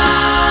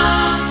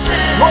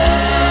mountain. Oh,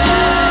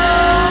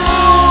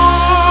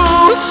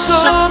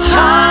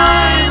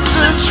 sometimes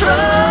a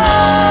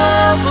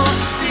troubled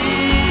sea.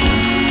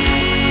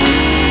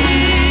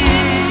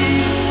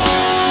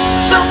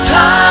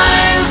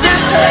 Sometimes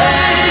it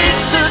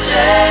takes a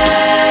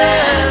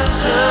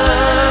desert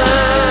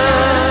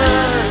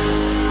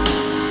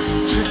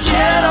to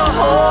get a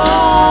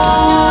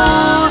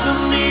hold of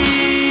me.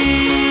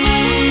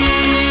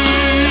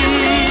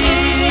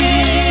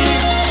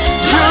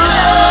 Your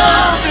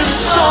love is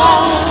so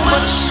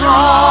much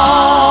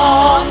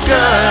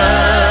stronger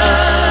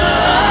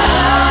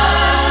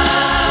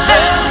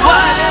than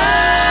whatever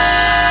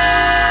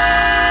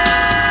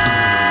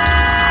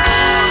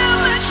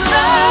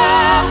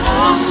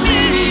troubles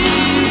me.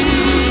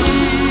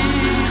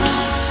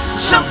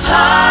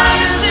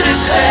 Sometimes it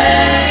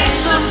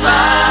takes a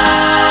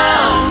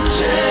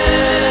mountain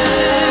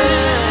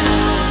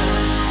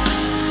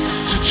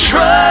to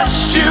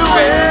trust you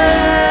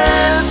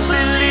and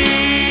believe.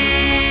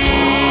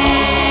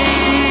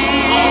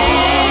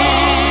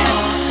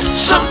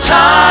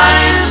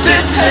 Sometimes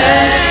it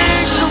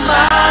takes a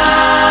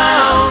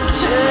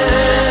mountain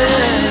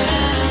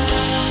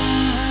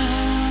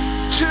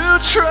to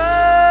trust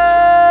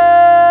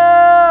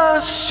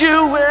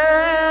you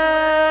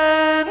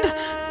and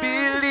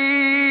believe.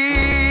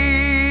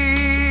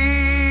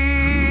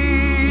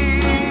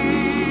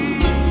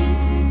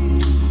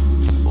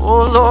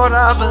 Oh Lord,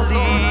 I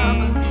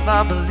believe,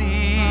 I believe.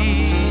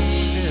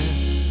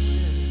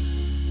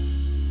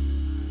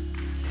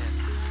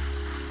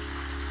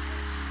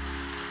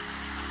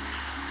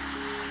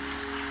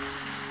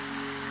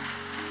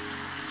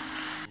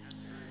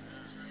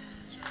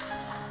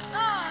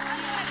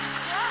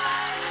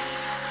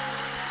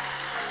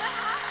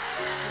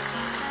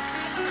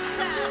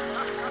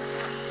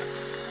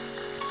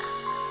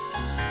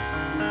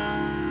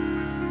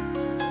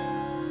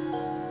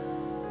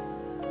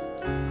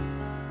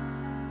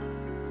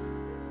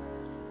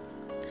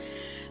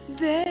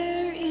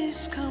 There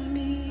is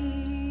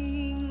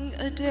coming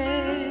a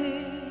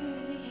day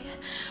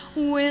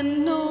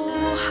when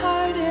no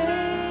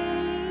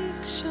heartache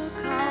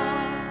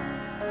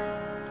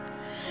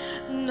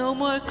No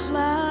more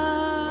clouds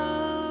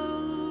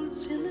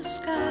in the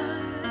sky,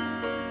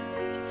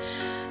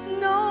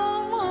 no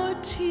more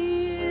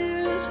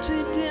tears to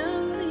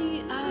dim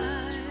the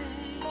eye.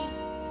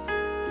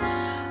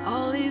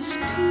 All is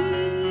peace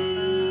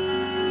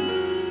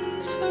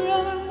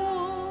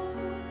forevermore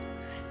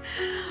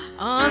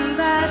on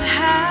that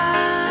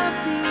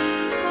happy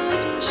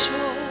golden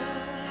shore.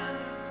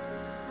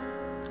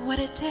 What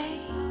a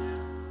day,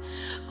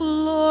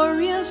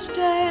 glorious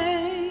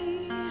day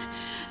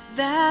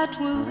that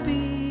will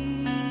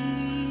be.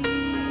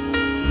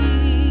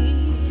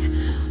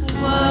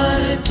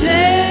 What a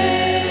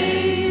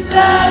day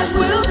that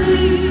will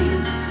be,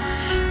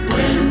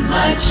 when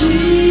my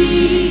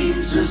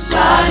Jesus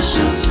I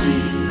shall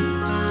see.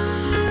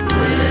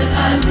 When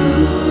I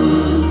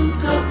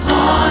look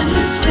upon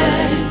his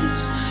face,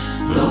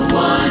 the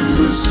one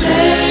who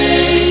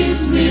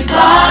saved me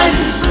by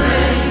his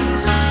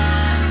grace.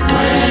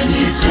 When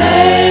he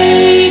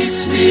takes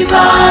me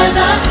by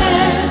the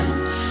hand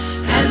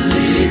and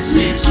leads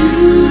me to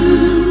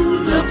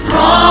the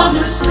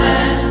promised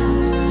land.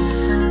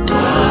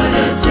 What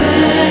a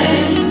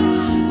day,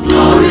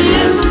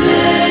 glorious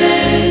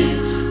day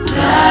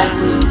that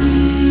will be.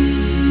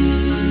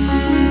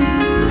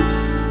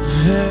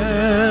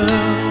 There'll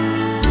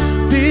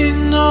be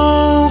no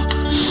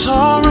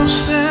sorrows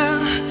there,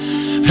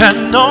 and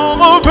no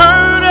more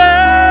burdens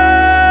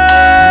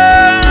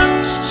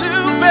to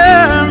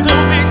bear.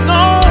 There'll be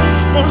no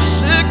more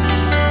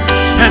sickness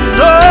and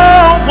no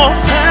more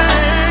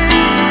pain,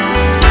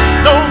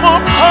 no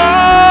more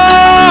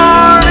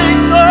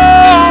parting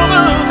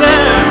over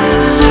there,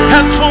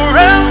 and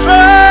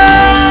forever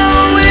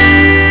we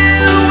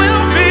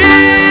will be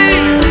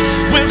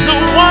with the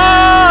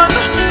one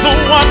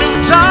who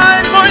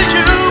died for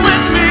you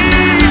and me.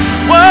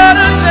 What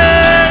a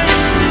day,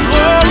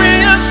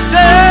 glorious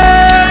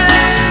day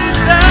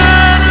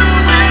that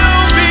will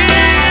be.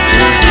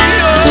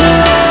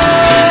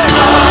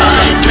 What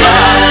a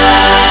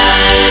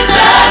day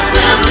that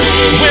will be,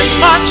 With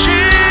my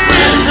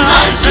Jesus,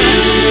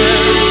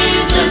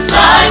 Jesus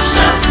I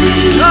shall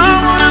see. I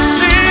wanna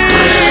see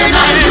When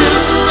I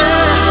His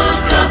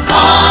look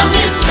upon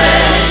his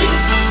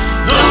face,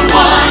 the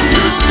one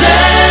who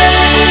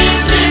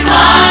saved me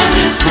by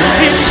his He's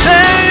grace.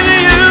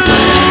 saving you.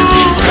 When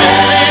he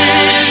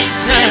takes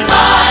me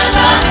by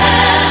the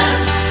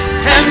hand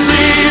And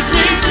leads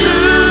me to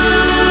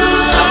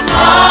the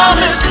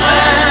promised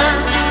land.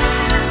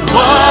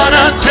 What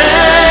a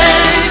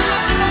day,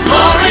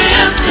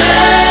 glorious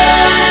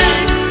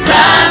day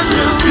that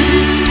will be.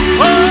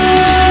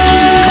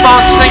 Come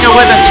on, sing it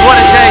with us. What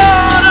a day.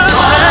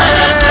 What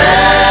a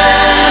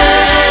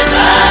day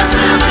that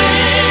will be,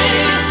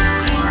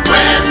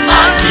 when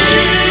my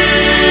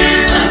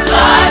Jesus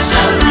I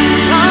shall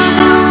see.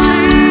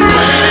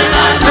 When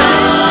I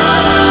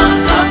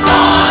look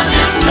upon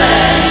his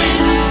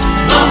face,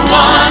 the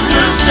one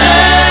who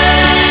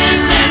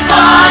saved me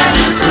by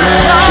his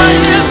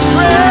grace.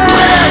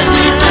 When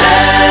he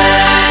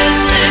takes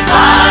me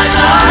by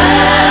the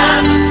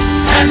hand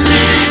and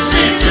leads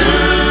me to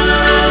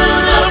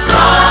the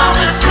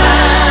promised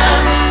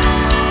land.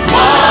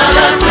 What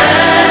a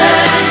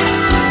day,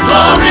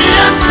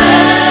 glorious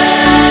day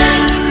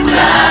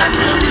that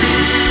will be.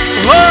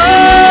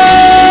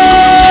 Oh,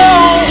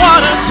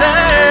 what a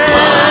day.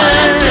 What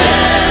a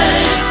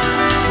day,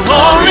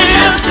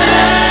 glorious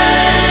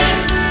day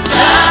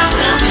that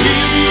will be.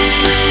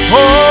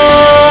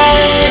 Oh,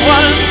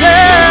 what a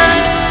day.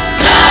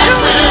 That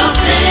will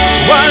be.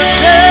 What a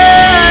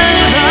day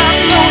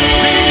that's gonna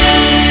be.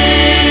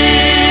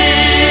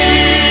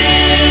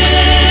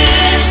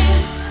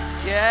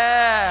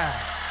 Yeah.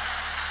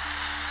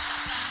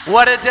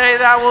 What a day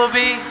that will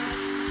be.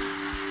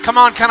 Come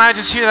on, can I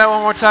just hear that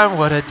one more time?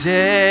 What a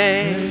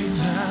day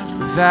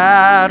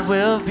that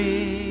will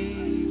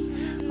be,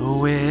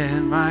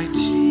 when my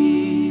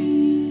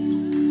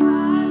Jesus.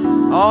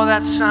 Oh,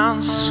 that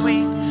sounds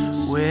sweet.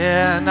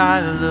 When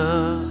I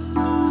look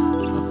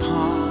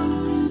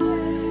upon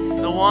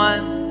the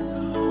one.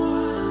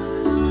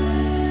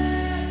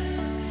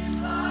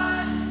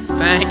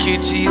 Thank you,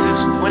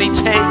 Jesus. When he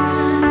takes,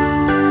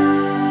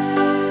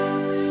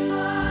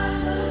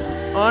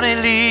 when he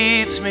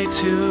leads me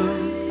to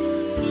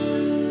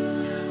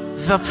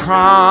the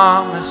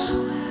promise.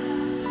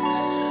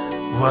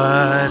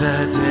 What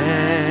a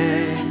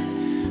day,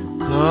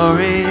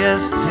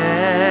 glorious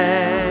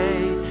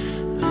day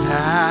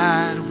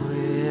that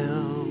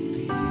will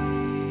be.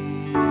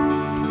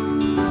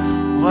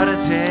 What a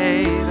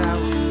day that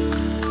will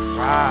be.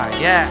 Right,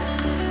 yeah.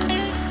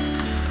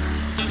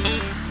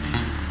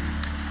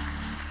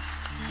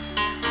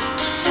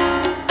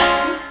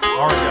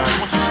 All right, guys,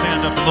 why don't you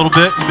stand up a little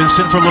bit? You've been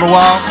sitting for a little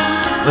while.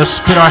 Let's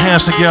put our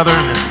hands together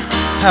and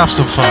have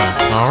some fun,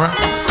 all right?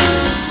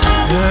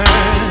 Yeah,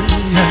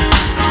 yeah.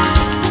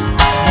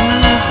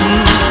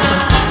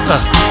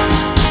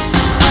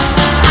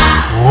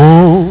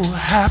 Oh,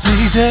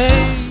 happy day.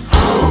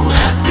 Oh,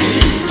 happy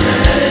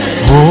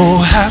day.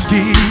 Oh,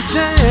 happy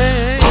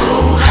day.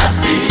 Oh,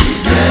 happy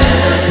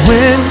day.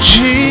 When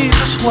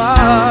Jesus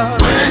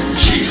was. When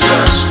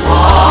Jesus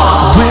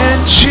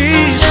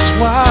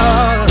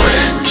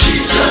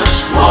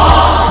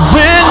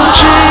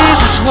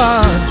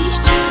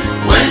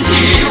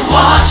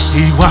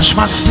wash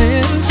my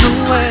sins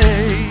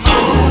away.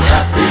 Oh,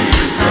 happy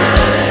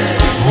day.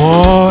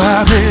 Oh,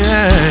 happy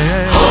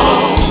day.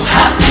 Oh,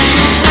 happy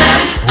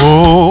day.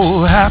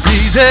 Oh,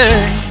 happy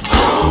day.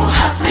 Oh,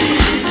 happy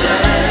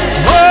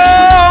day. Oh,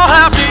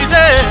 happy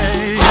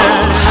day.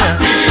 Oh,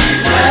 happy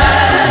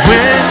day.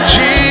 When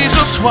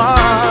Jesus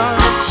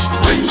washed.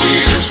 When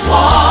Jesus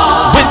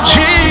washed. When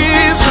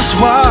Jesus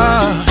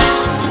washed.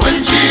 When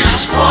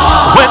Jesus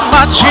washed. When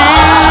my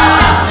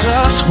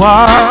Jesus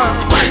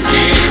washed. When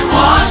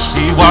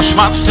He washed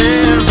my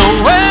sins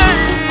away.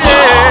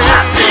 Oh,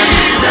 happy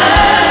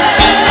day.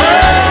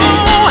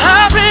 Oh,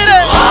 happy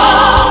day.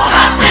 Oh,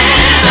 happy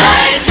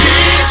day. He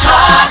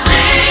taught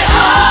me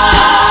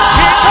how.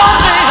 He taught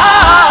me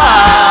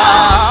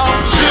how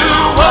To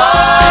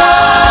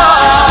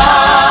watch,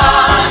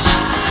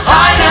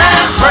 fight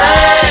and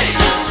pray,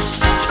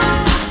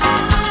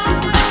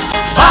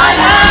 fight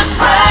and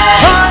pray,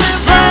 fight and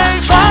pray,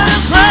 fight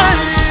and pray,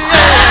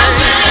 and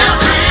live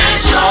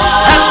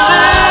rejoice, and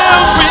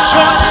live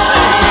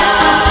rejoicing,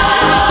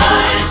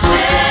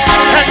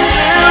 and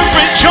live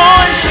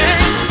rejoicing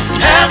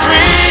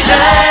every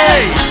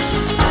day,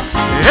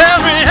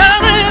 every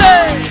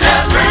day.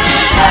 every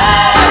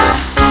day.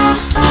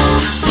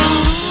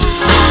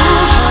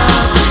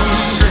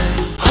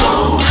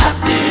 Oh,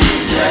 happy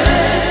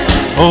day.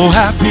 Oh,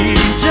 happy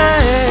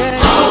day.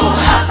 Oh,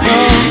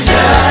 happy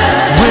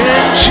day.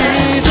 When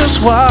Jesus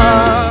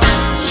washed.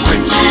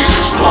 When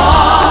Jesus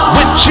washed.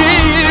 When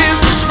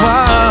Jesus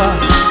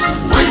washed.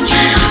 When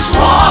Jesus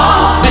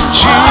washed. When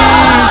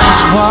Jesus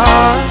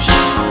washed.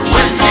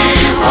 When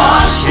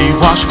He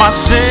washed my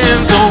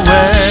sins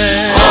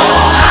away.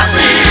 Oh,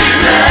 happy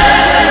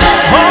day.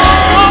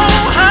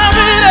 Oh,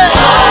 happy day.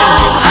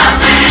 Oh,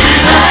 happy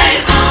day.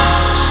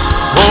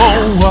 Oh,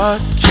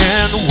 what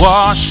can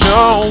wash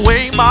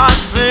away my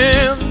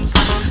sins?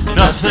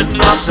 Nothing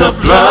but the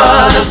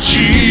blood of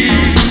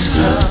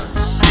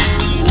Jesus.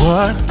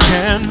 What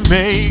can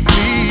make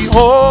me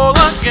whole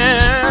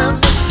again?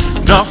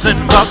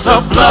 Nothing but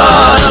the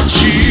blood of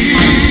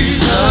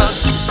Jesus.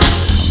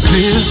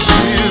 This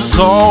is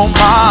all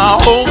my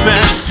hope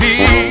and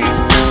peace.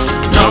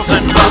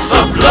 Nothing but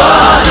the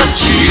blood of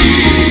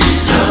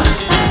Jesus.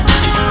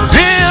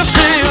 This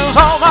is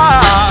all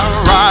my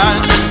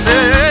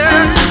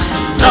righteousness.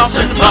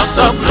 Nothing but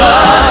the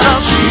blood of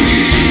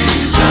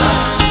Jesus.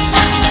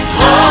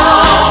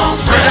 Oh,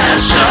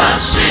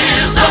 precious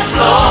is the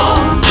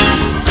flow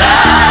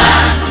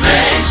that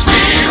makes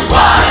me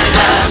white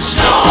as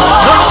snow.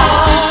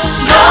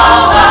 No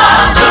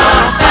other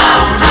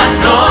found I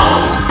know.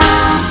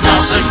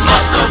 Nothing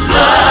but the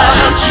blood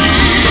of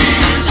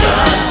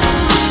Jesus.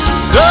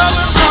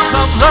 Nothing but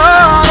the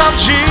blood of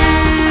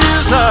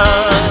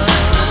Jesus.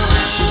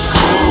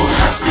 Oh,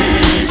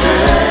 happy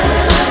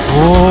day.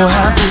 Oh,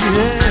 happy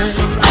day.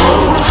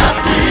 Oh,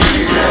 happy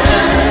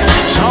day.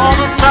 Talk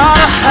about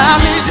a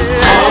happy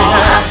day. Oh,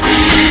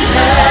 happy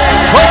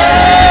day.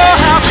 Oh,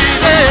 happy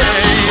day.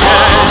 Oh,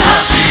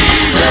 happy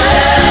day.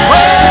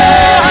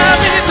 Oh,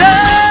 happy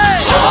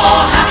day. Oh,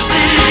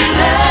 happy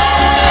day.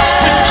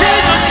 When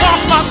Jesus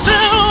washed my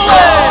sin away.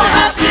 Oh,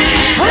 happy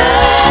day. Oh,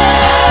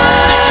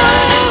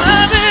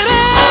 happy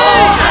day.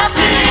 Oh,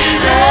 happy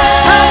day.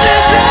 Happy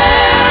day,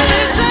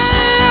 happy day,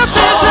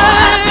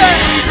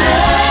 happy day.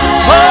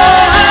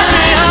 Oh,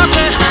 happy,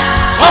 happy.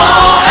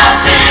 Oh,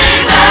 happy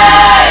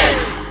day.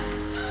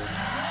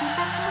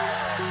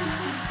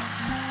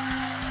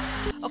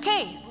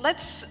 Okay,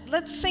 let's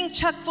sing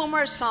Chuck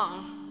Fulmer's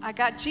song. I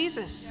got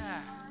Jesus.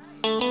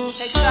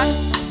 Okay, Chuck.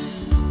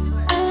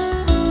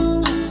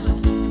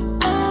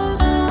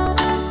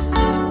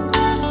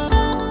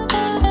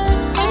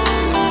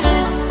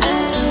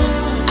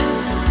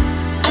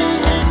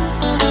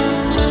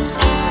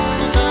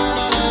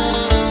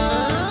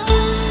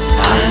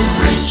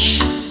 I'm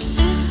rich,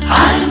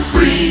 I'm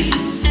free.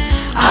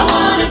 I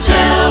want to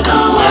tell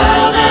the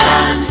world that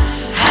I'm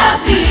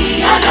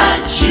happy. I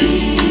got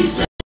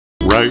Jesus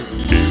Right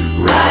here.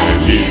 right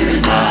here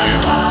in my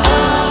heart.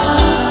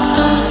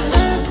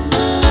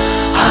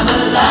 I'm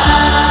alive.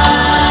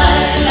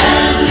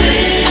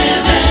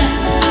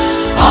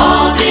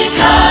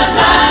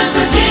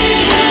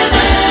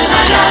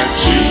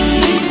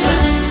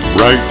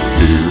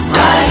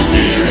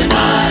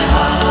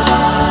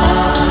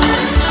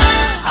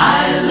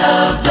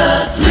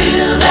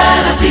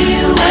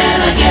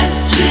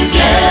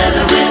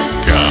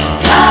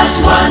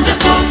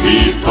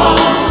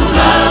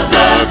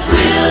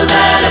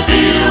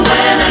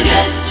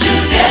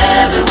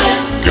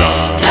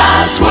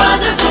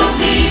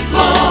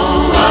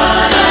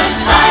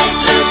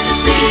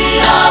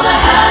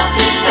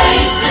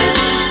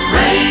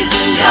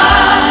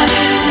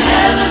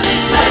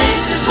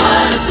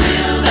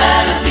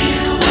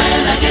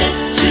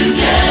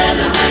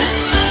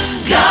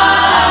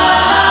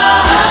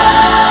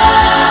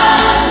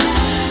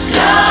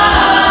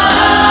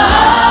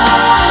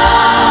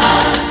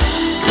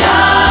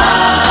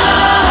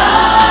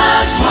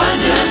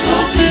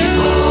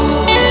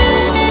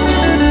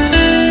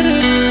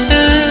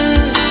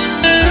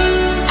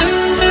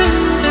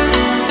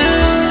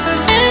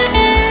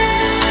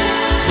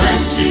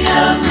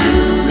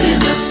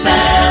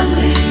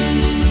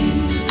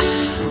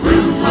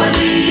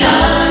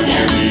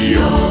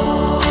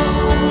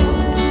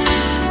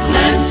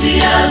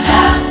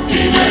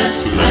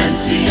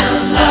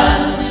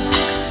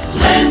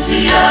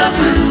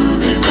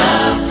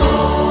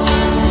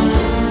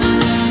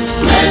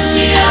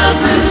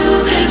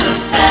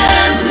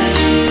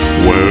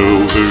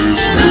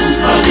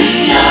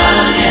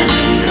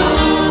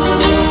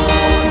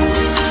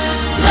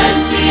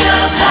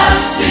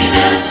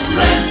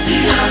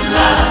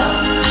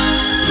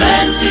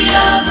 plenty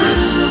of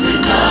room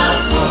in the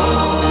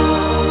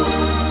fold.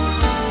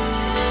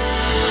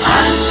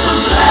 I'm so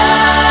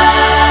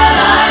glad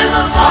I'm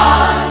a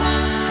part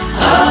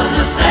of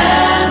the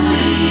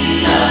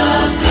family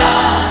of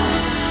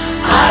God.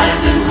 I've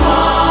been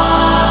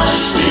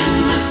washed in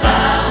the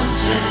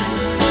fountain,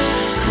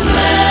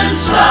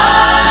 cleansed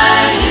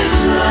by His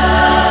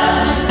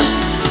blood,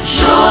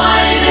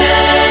 joint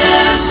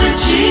heirs with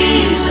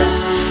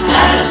Jesus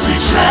as we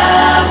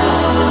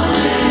travel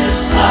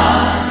this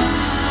far.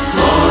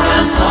 For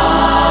I'm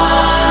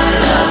part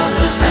of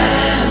the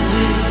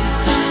family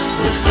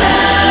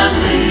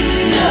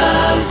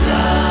of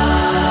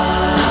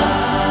God.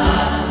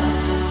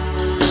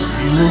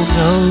 You will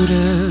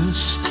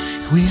notice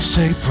we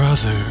say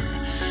brother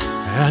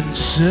and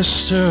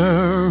sister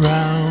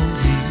around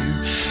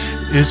here.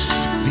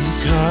 It's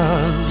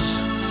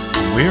because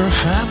we're a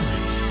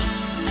family,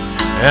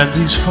 and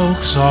these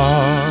folks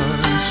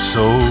are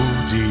so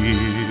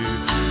dear.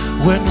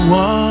 When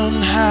one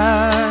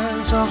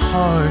has a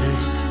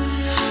heartache,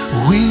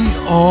 we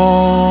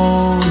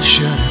all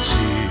shed a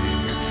tear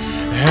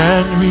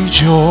and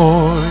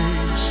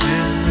rejoice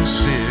in this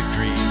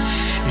victory,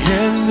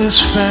 in this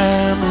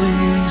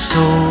family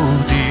so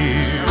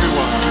dear.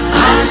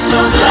 I'm so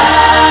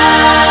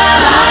glad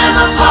I'm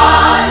a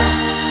part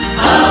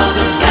of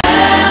the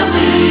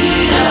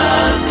family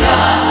of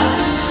God.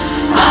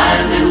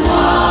 I've been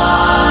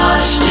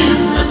washed in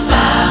the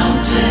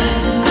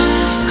fountain,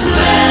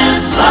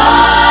 cleansed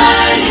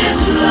by His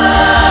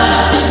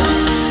blood,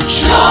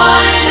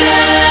 joint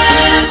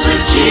heirs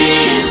with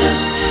Jesus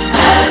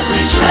as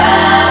we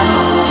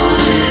travel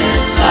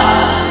this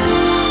far.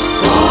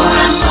 For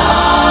I'm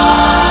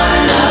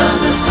part of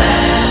the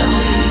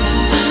family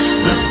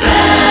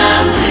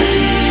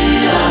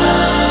of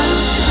God.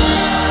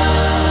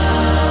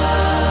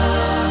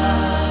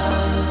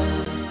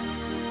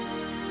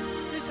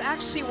 There's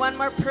actually one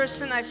more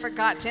person I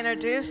forgot to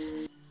introduce.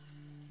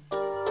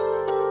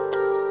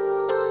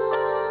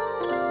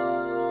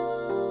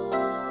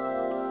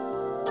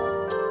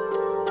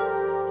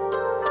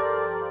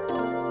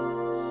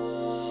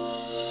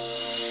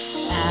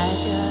 I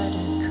got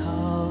a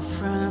call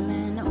from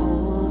an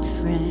old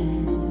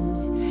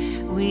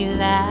friend. We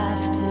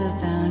laughed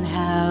about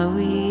how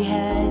we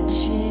had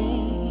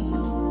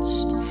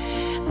changed,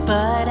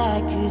 but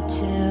I could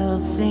tell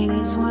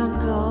things weren't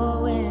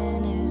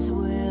going as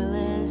well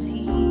as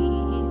he'd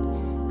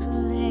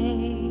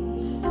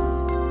claimed.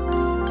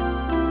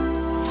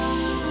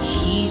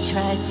 He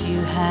tried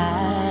to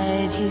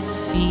hide his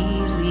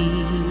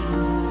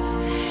feelings,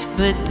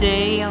 but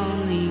they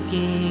only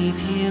gave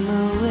him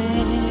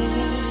away.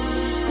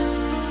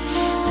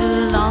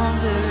 The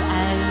longer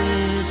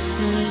I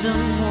listened, the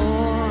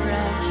more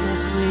I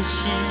kept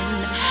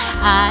wishing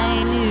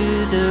I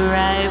knew the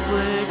right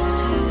words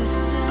to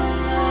say.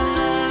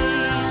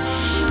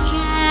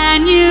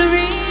 Can you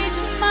reach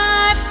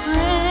my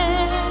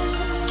friend?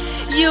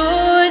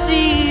 You're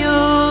the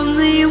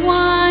only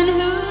one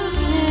who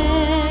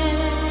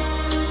can.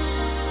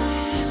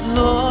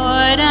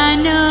 Lord, I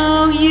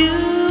know you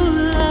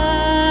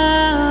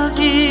love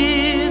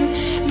him.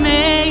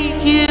 Make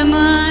him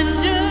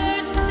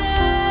understand.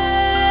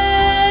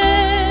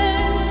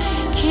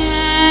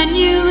 Can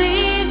you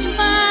reach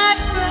my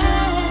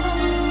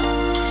friend?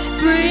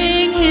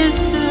 Bring his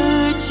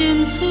search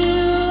into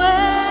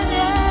an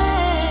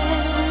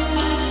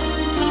end.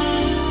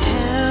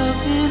 Help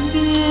him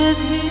give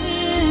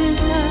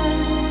his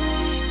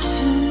love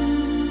to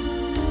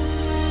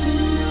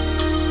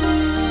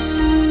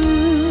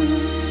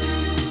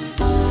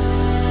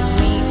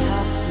We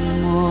talked for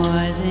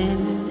more than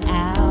an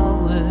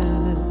hour,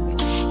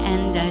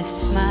 and I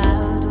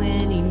smiled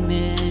when he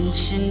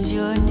mentioned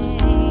your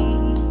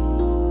name.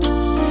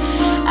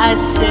 I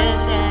said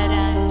that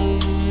I knew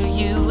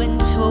you and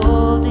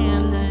told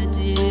him the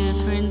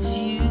difference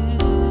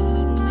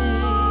you'd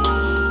made.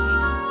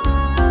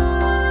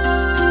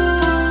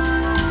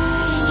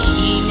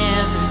 He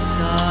never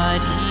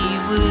thought he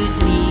would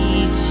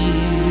need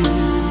you,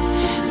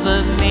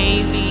 but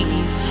maybe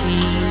he's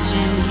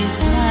changing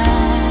his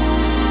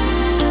mind.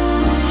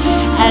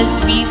 As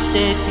we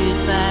said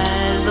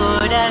goodbye,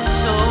 Lord, I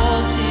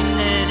told him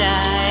that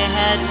I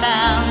had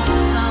found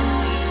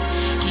something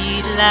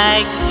he'd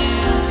like to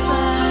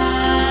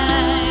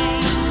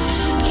find.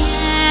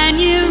 Can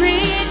you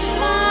reach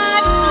my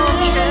friend?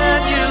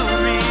 Can you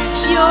reach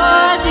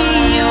You're the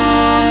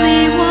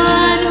only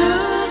one who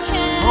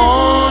can.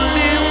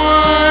 only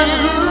one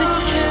who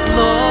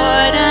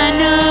Lord, I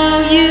know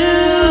you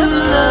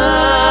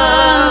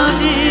love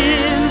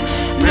him.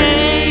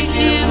 Make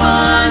him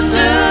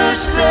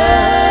understand.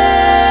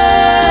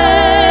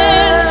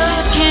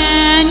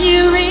 Can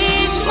you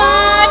reach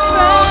my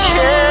friend?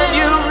 can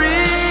you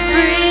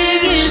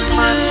Bring reach his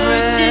my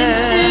search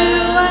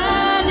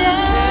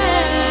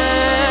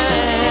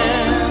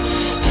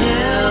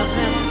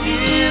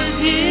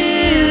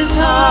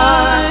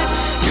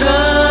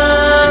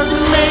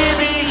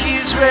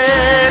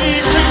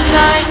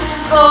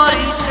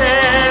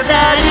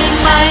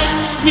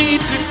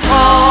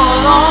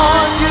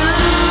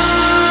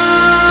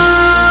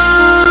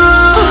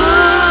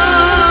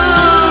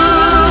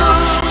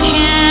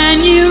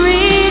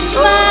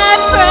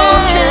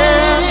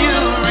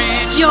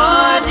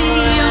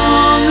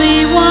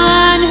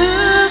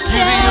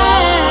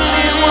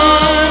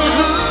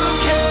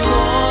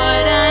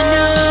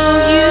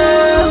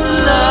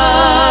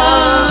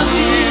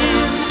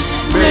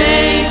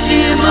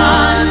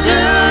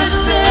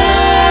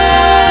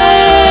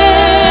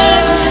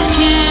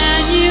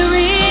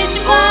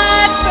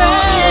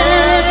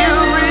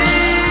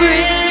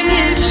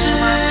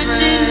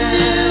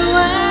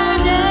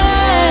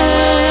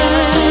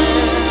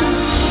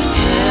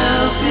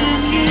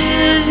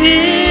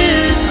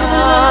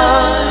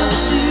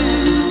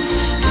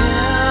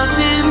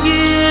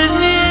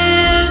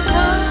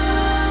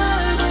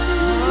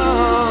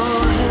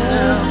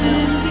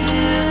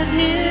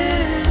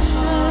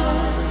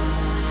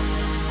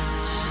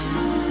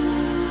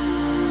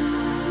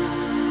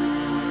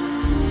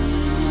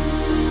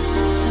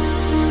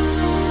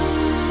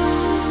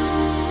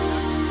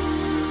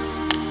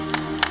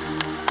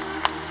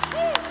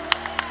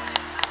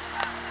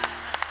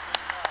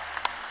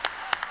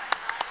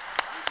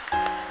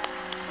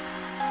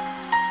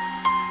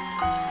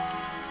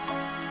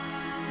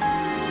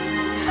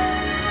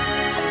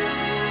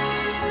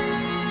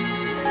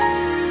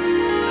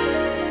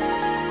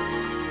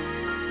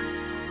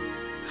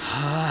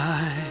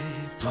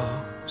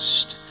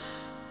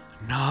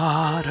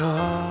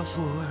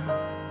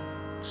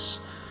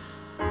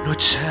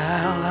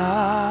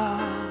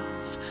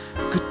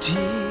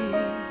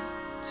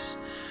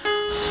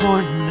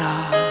For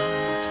not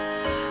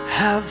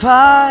have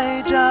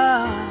I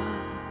done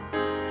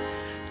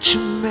to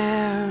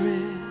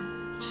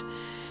merit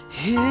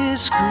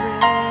His grace.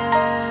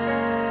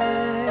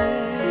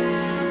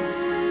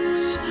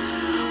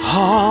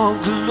 All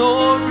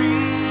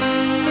glory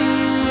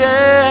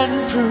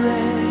and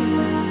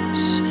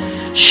praise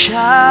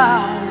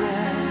shall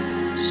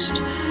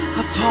rest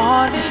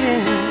upon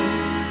Him,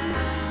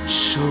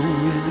 so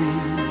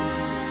willing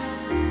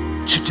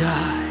to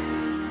die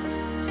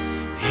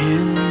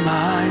in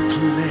my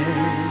place.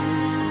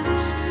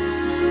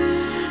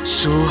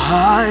 So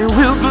I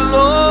will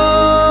glory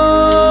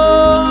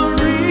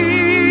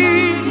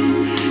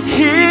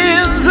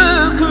in the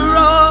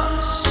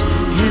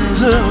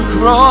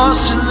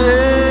cross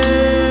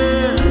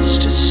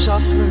lest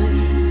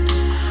suffering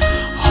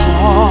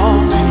all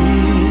be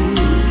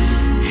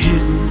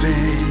in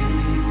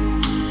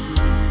vain.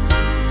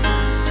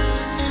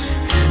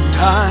 And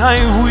I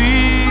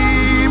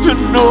weep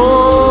no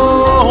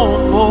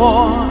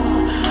more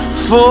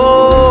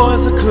for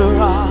the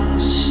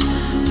cross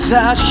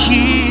that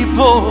He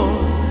bore.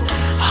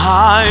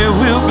 I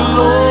will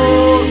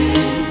glory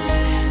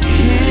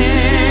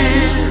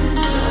in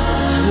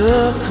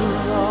the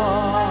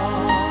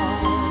cross.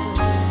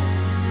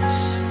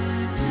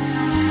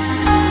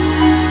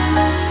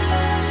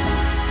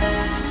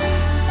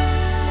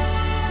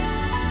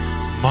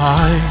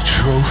 My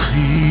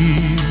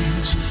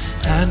trophies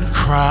and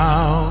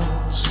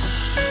crowns,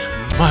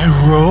 my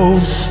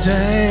robe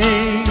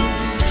stained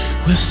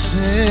with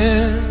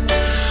sin,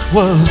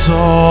 was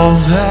all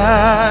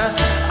that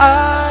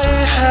I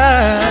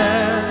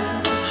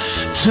had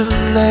to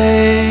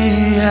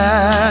lay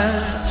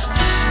at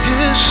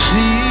His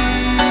feet.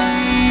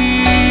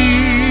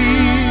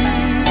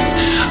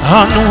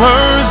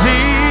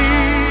 Unworthy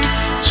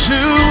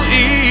to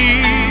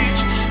eat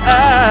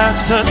at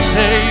the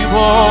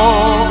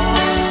table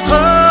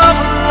of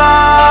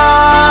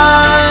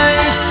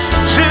life,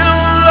 till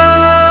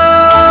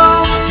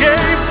love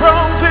gave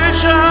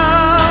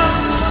provision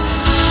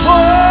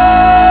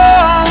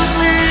for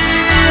me,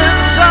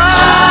 and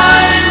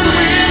I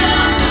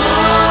will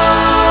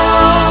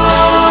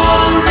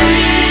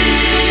glory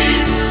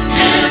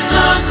in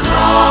the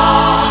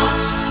cross,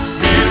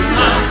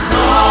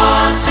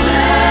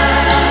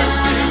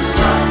 lest His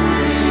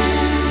suffering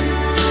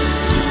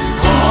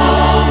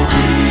all be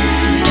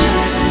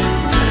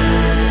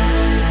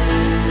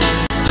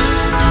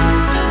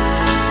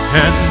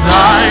and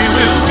I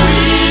will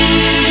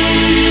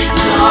weep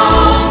no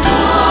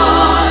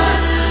more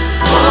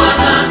for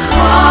the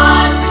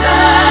cross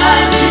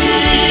that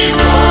He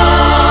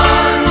bore.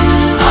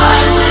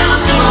 I will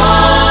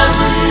glory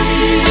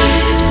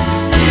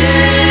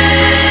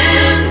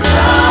in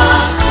the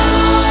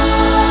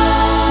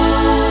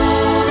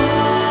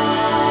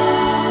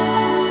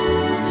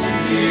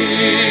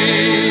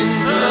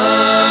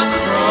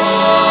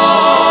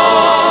cross,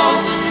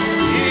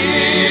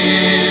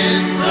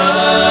 in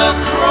the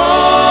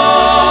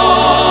cross,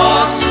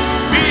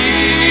 be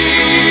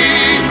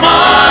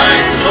my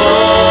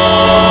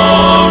glory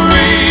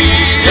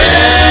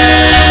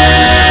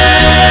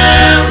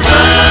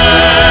ever.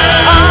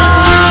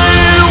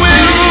 I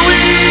will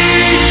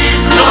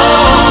weep no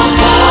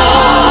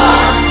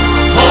more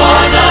for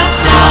the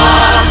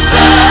cross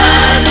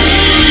that He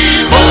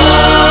bore.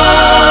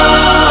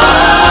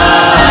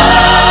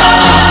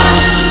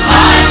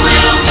 I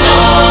will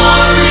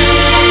glory,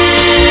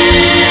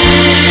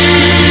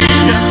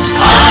 yes,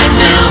 I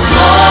will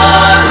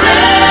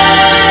glory,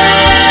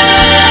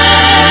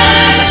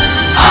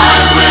 I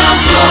will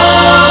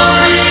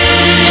glory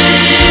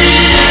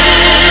in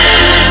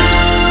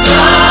the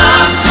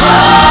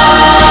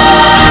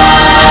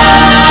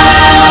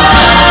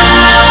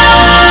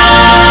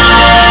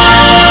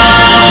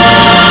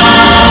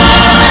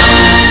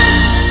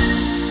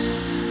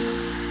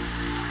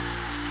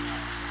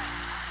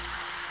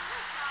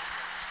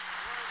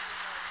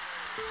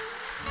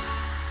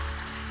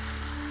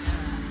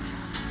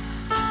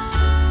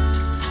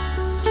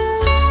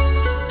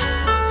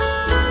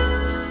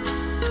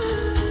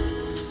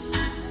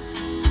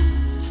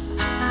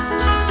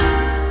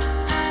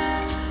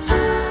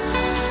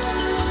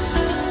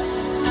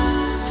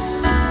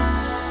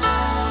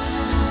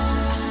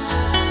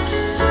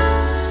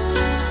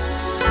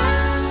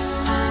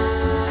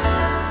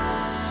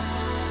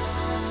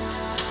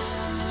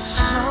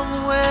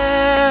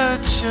somewhere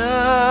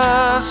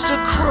just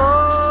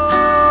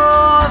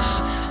across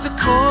the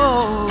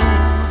golden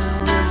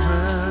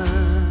river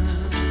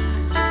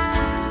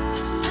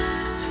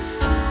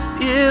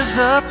is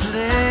a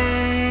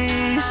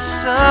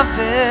place of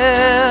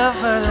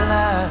everlasting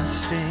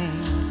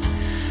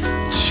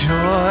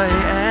joy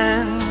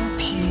and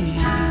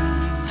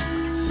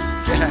peace,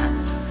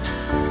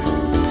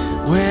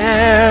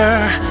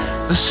 where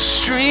the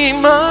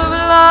stream of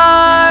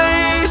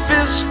life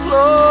is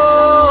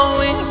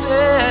flowing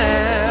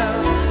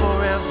there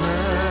forever,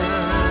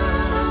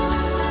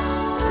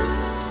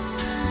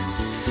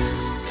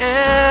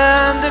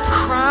 and the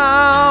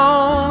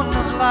crown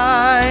of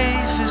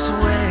life is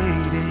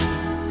waiting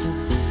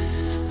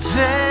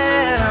there.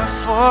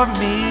 for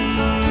me.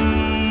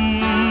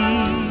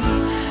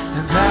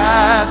 And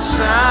that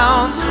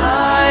sounds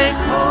like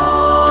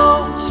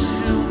home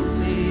to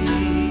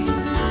me,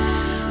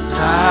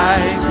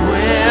 like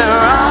where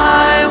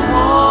I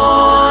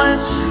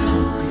want to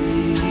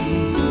be.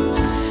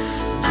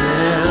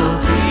 There'll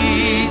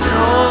be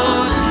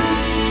no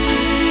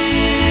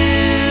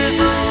tears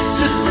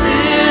to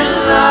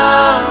fill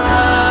our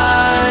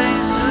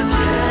eyes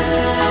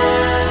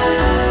again.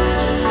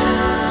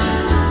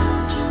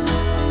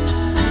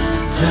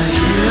 The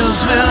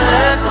hills will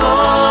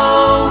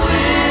echo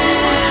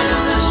with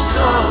the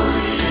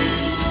story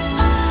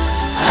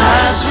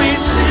as we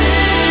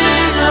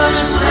sing of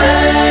His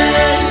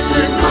grace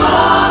and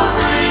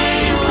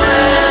glory,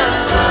 where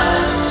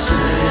the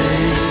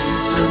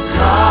saints of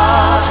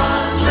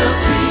God will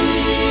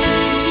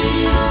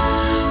be.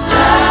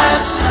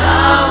 That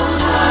sounds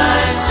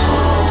like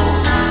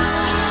home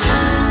to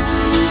me.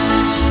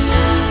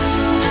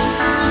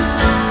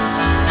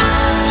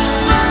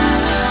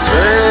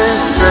 They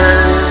say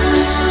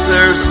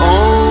there's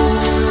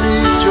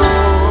only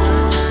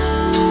joy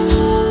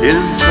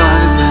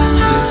inside that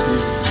city.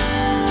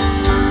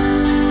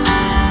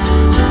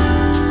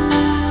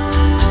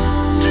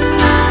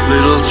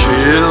 Little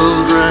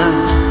children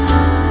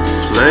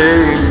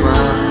playing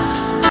by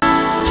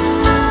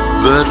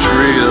the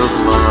tree of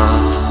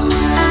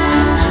life.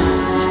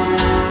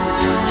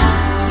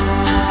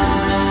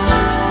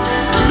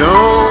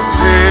 No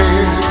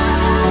pain,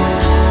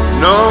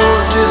 no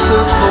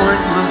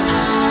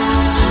disappointments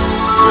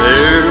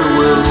there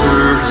will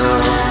hurt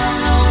us.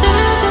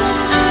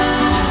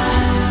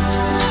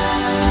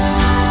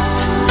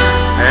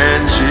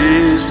 And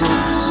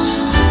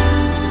Jesus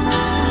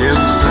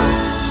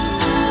Himself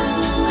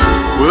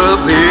will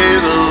be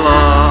the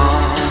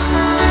law.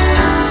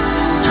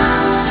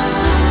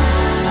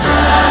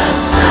 That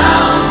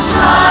sounds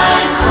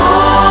like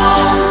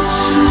home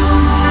to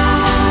me,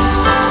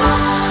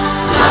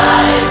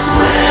 like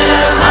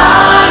where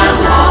I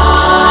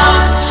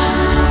want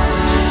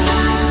to be.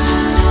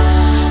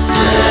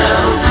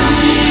 There'll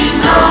be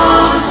no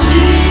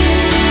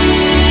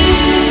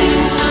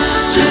tears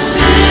to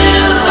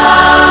fill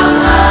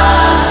our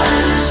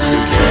eyes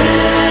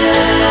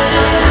again.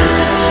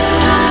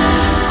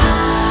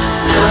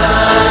 The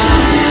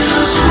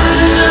hills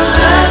will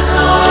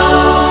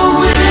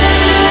echo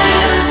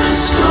with the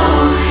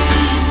story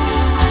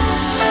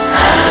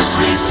as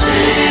we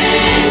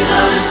sing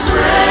of His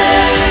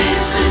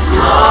grace and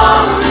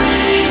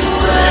glory,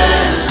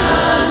 where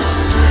the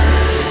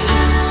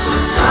saints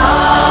of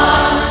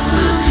God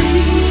will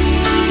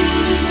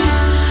be.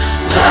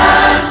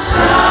 That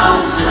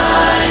sounds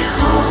like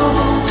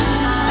home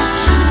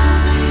to me.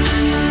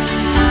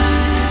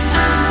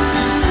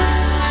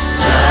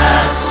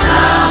 That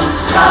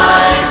sounds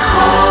like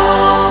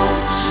home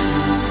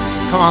to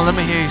me. Come on, let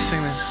me hear you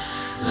sing this.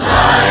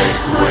 Like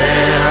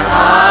where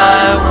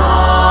I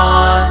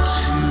want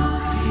to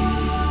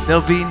be.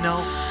 There'll be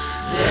no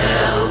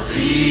There'll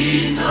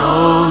be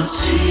no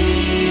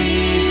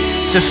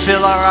tears to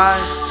fill our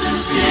eyes. to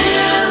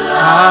fill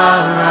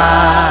our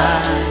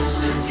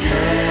eyes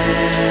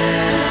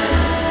again.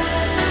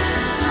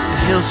 The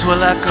hills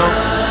will echo.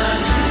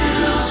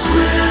 Hills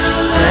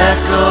will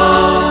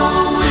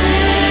echo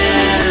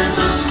with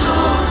the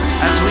story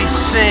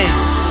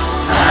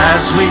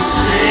As we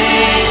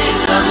sing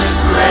of His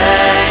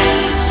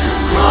grace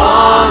and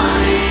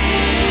glory,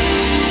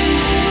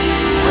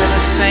 where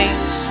the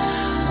saints,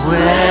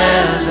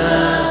 where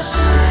the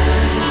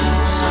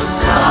saints of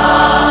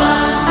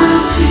God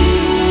will be.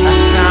 that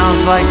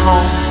sounds like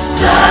home.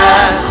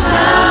 That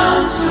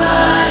sounds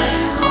like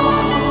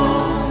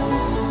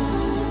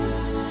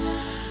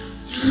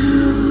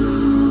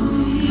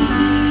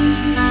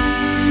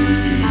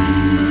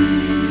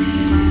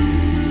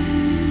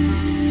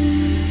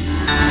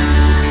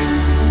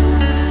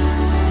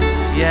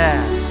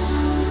Yes,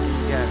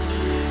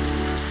 yes.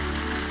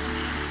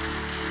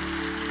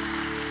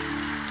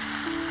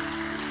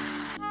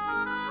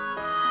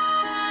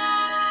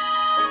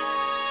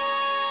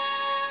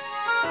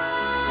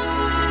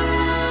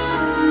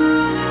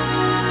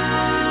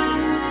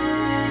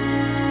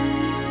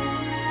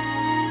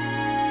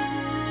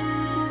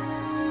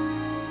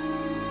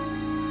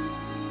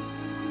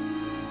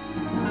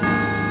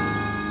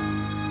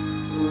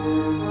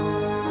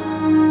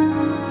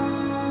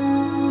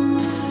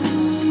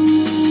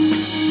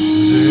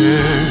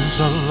 There's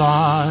a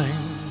line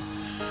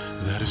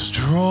that is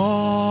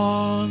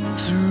drawn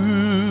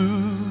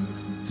through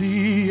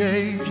the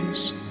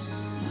ages.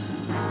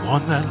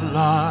 On that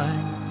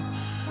line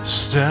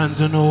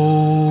stands an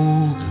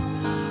old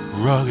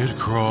rugged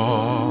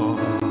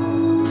cross.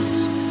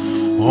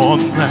 On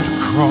that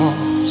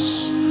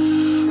cross,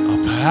 a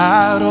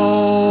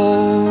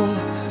battle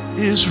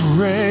is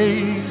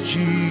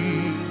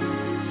raging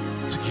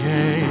to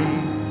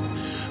gain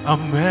a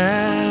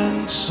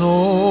man's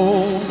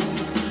soul,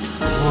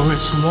 for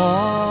it's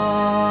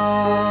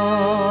lost.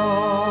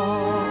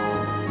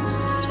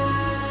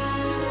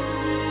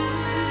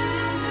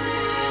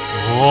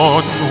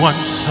 On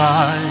one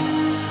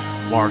side,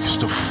 marks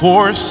the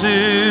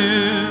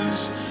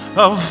forces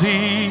of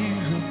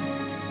evil,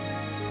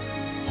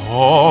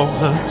 all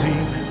the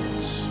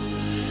demons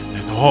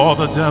and all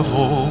the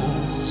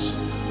devils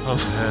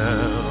of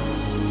hell.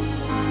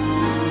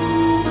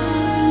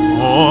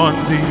 On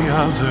the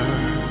other,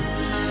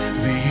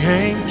 the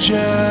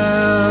angels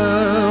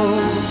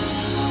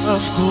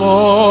of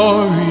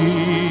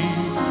glory,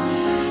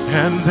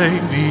 and they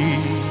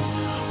meet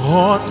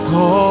on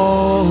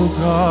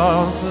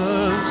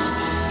Golgotha's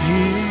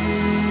hill.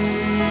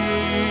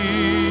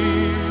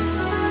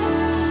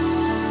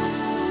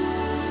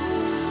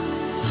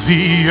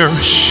 The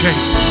earth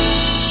shakes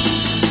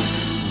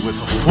with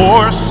the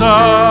force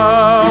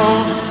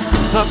of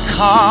the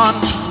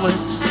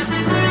conflict,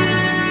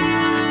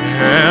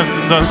 and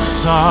the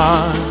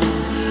sun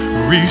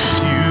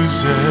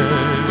refuses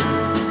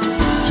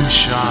to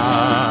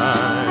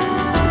shine.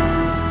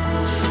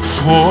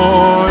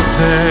 For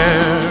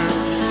there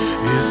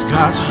is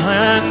God's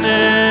hand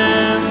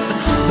in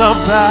the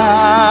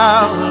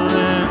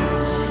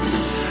balance,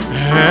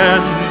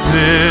 and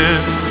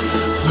then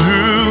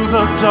through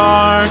the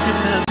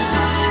darkness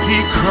he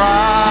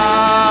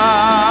cried,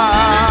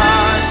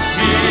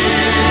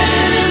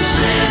 "It is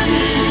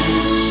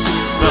finished,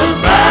 the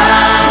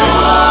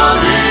battle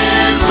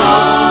is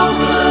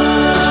over.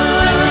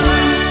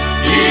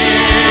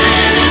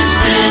 It is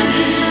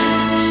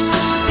finished,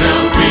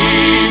 there'll be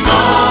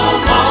no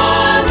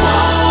more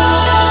war.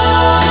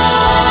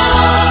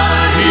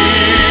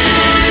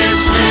 It is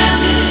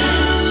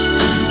finished,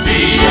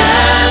 the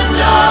end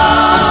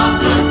of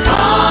the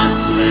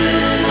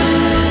conflict.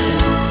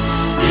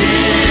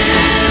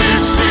 It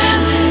is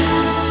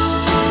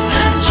finished,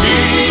 and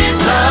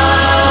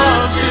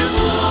Jesus is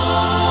Lord."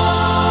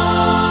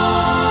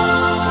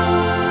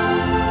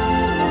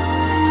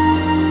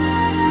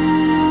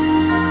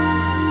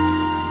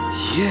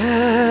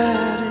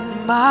 Yet in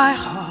my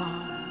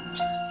heart,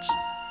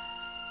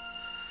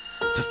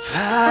 the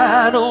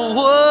battle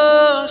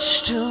was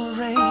still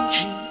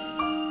raging.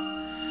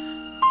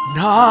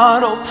 Not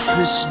all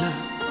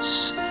prisoners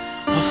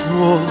of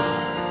war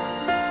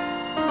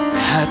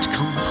had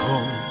come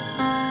home.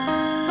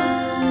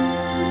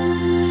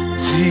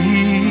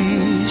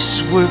 These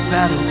were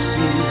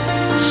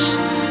battlefields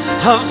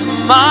of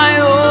my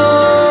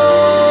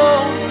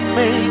own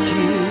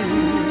making.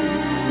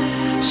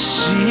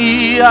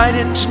 See, I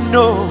didn't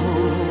know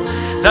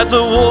that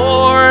the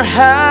war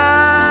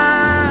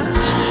had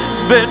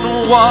been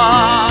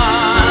won.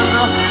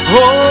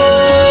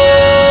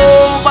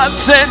 Oh, but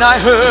then I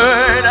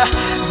heard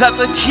that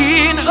the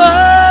King of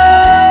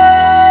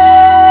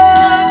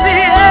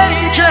the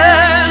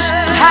ages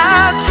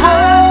had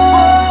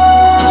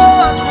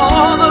fought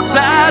all the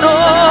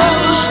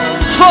battles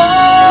for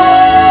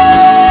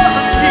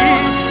me,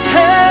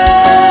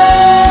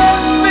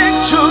 and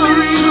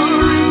victory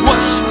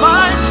was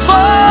mine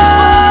for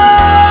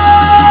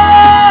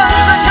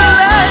the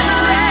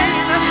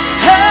declaring,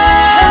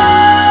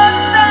 and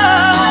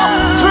now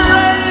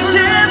praise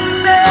His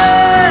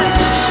name.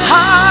 I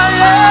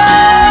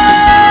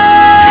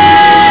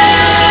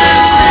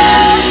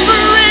am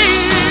free.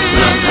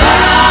 The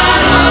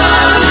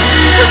battle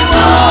is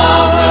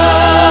over.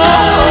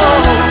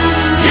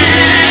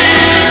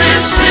 It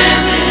is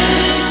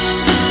finished.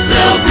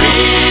 There'll be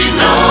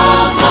no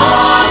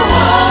more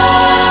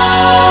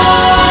war.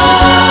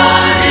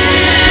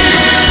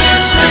 It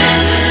is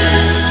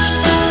finished.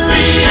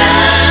 The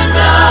end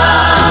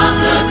of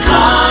the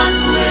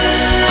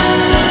conflict.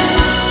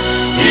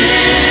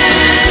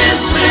 It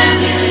is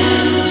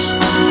finished,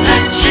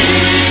 and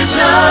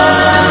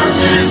Jesus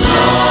is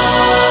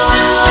Lord.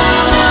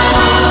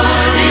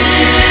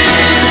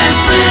 It is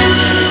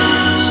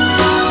finished,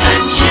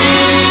 and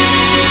Jesus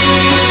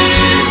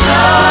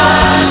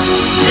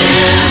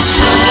is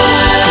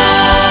Lord.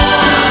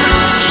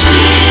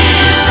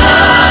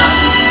 Jesus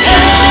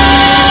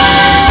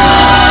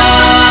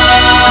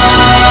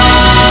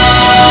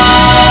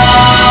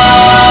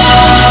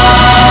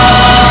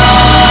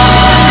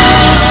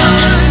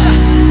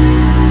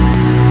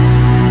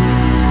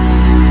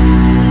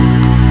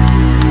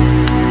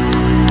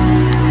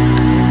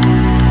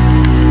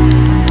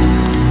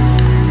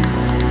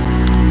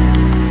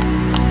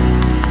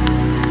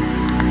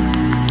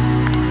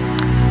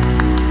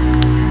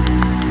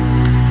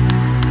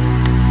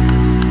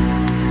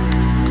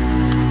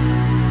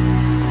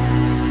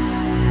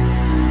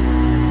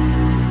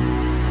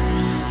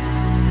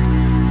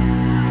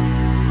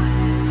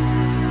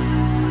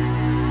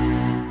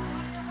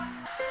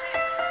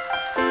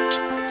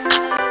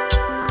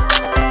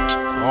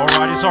All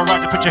right, it's all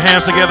right to put your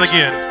hands together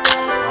again.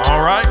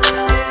 All right.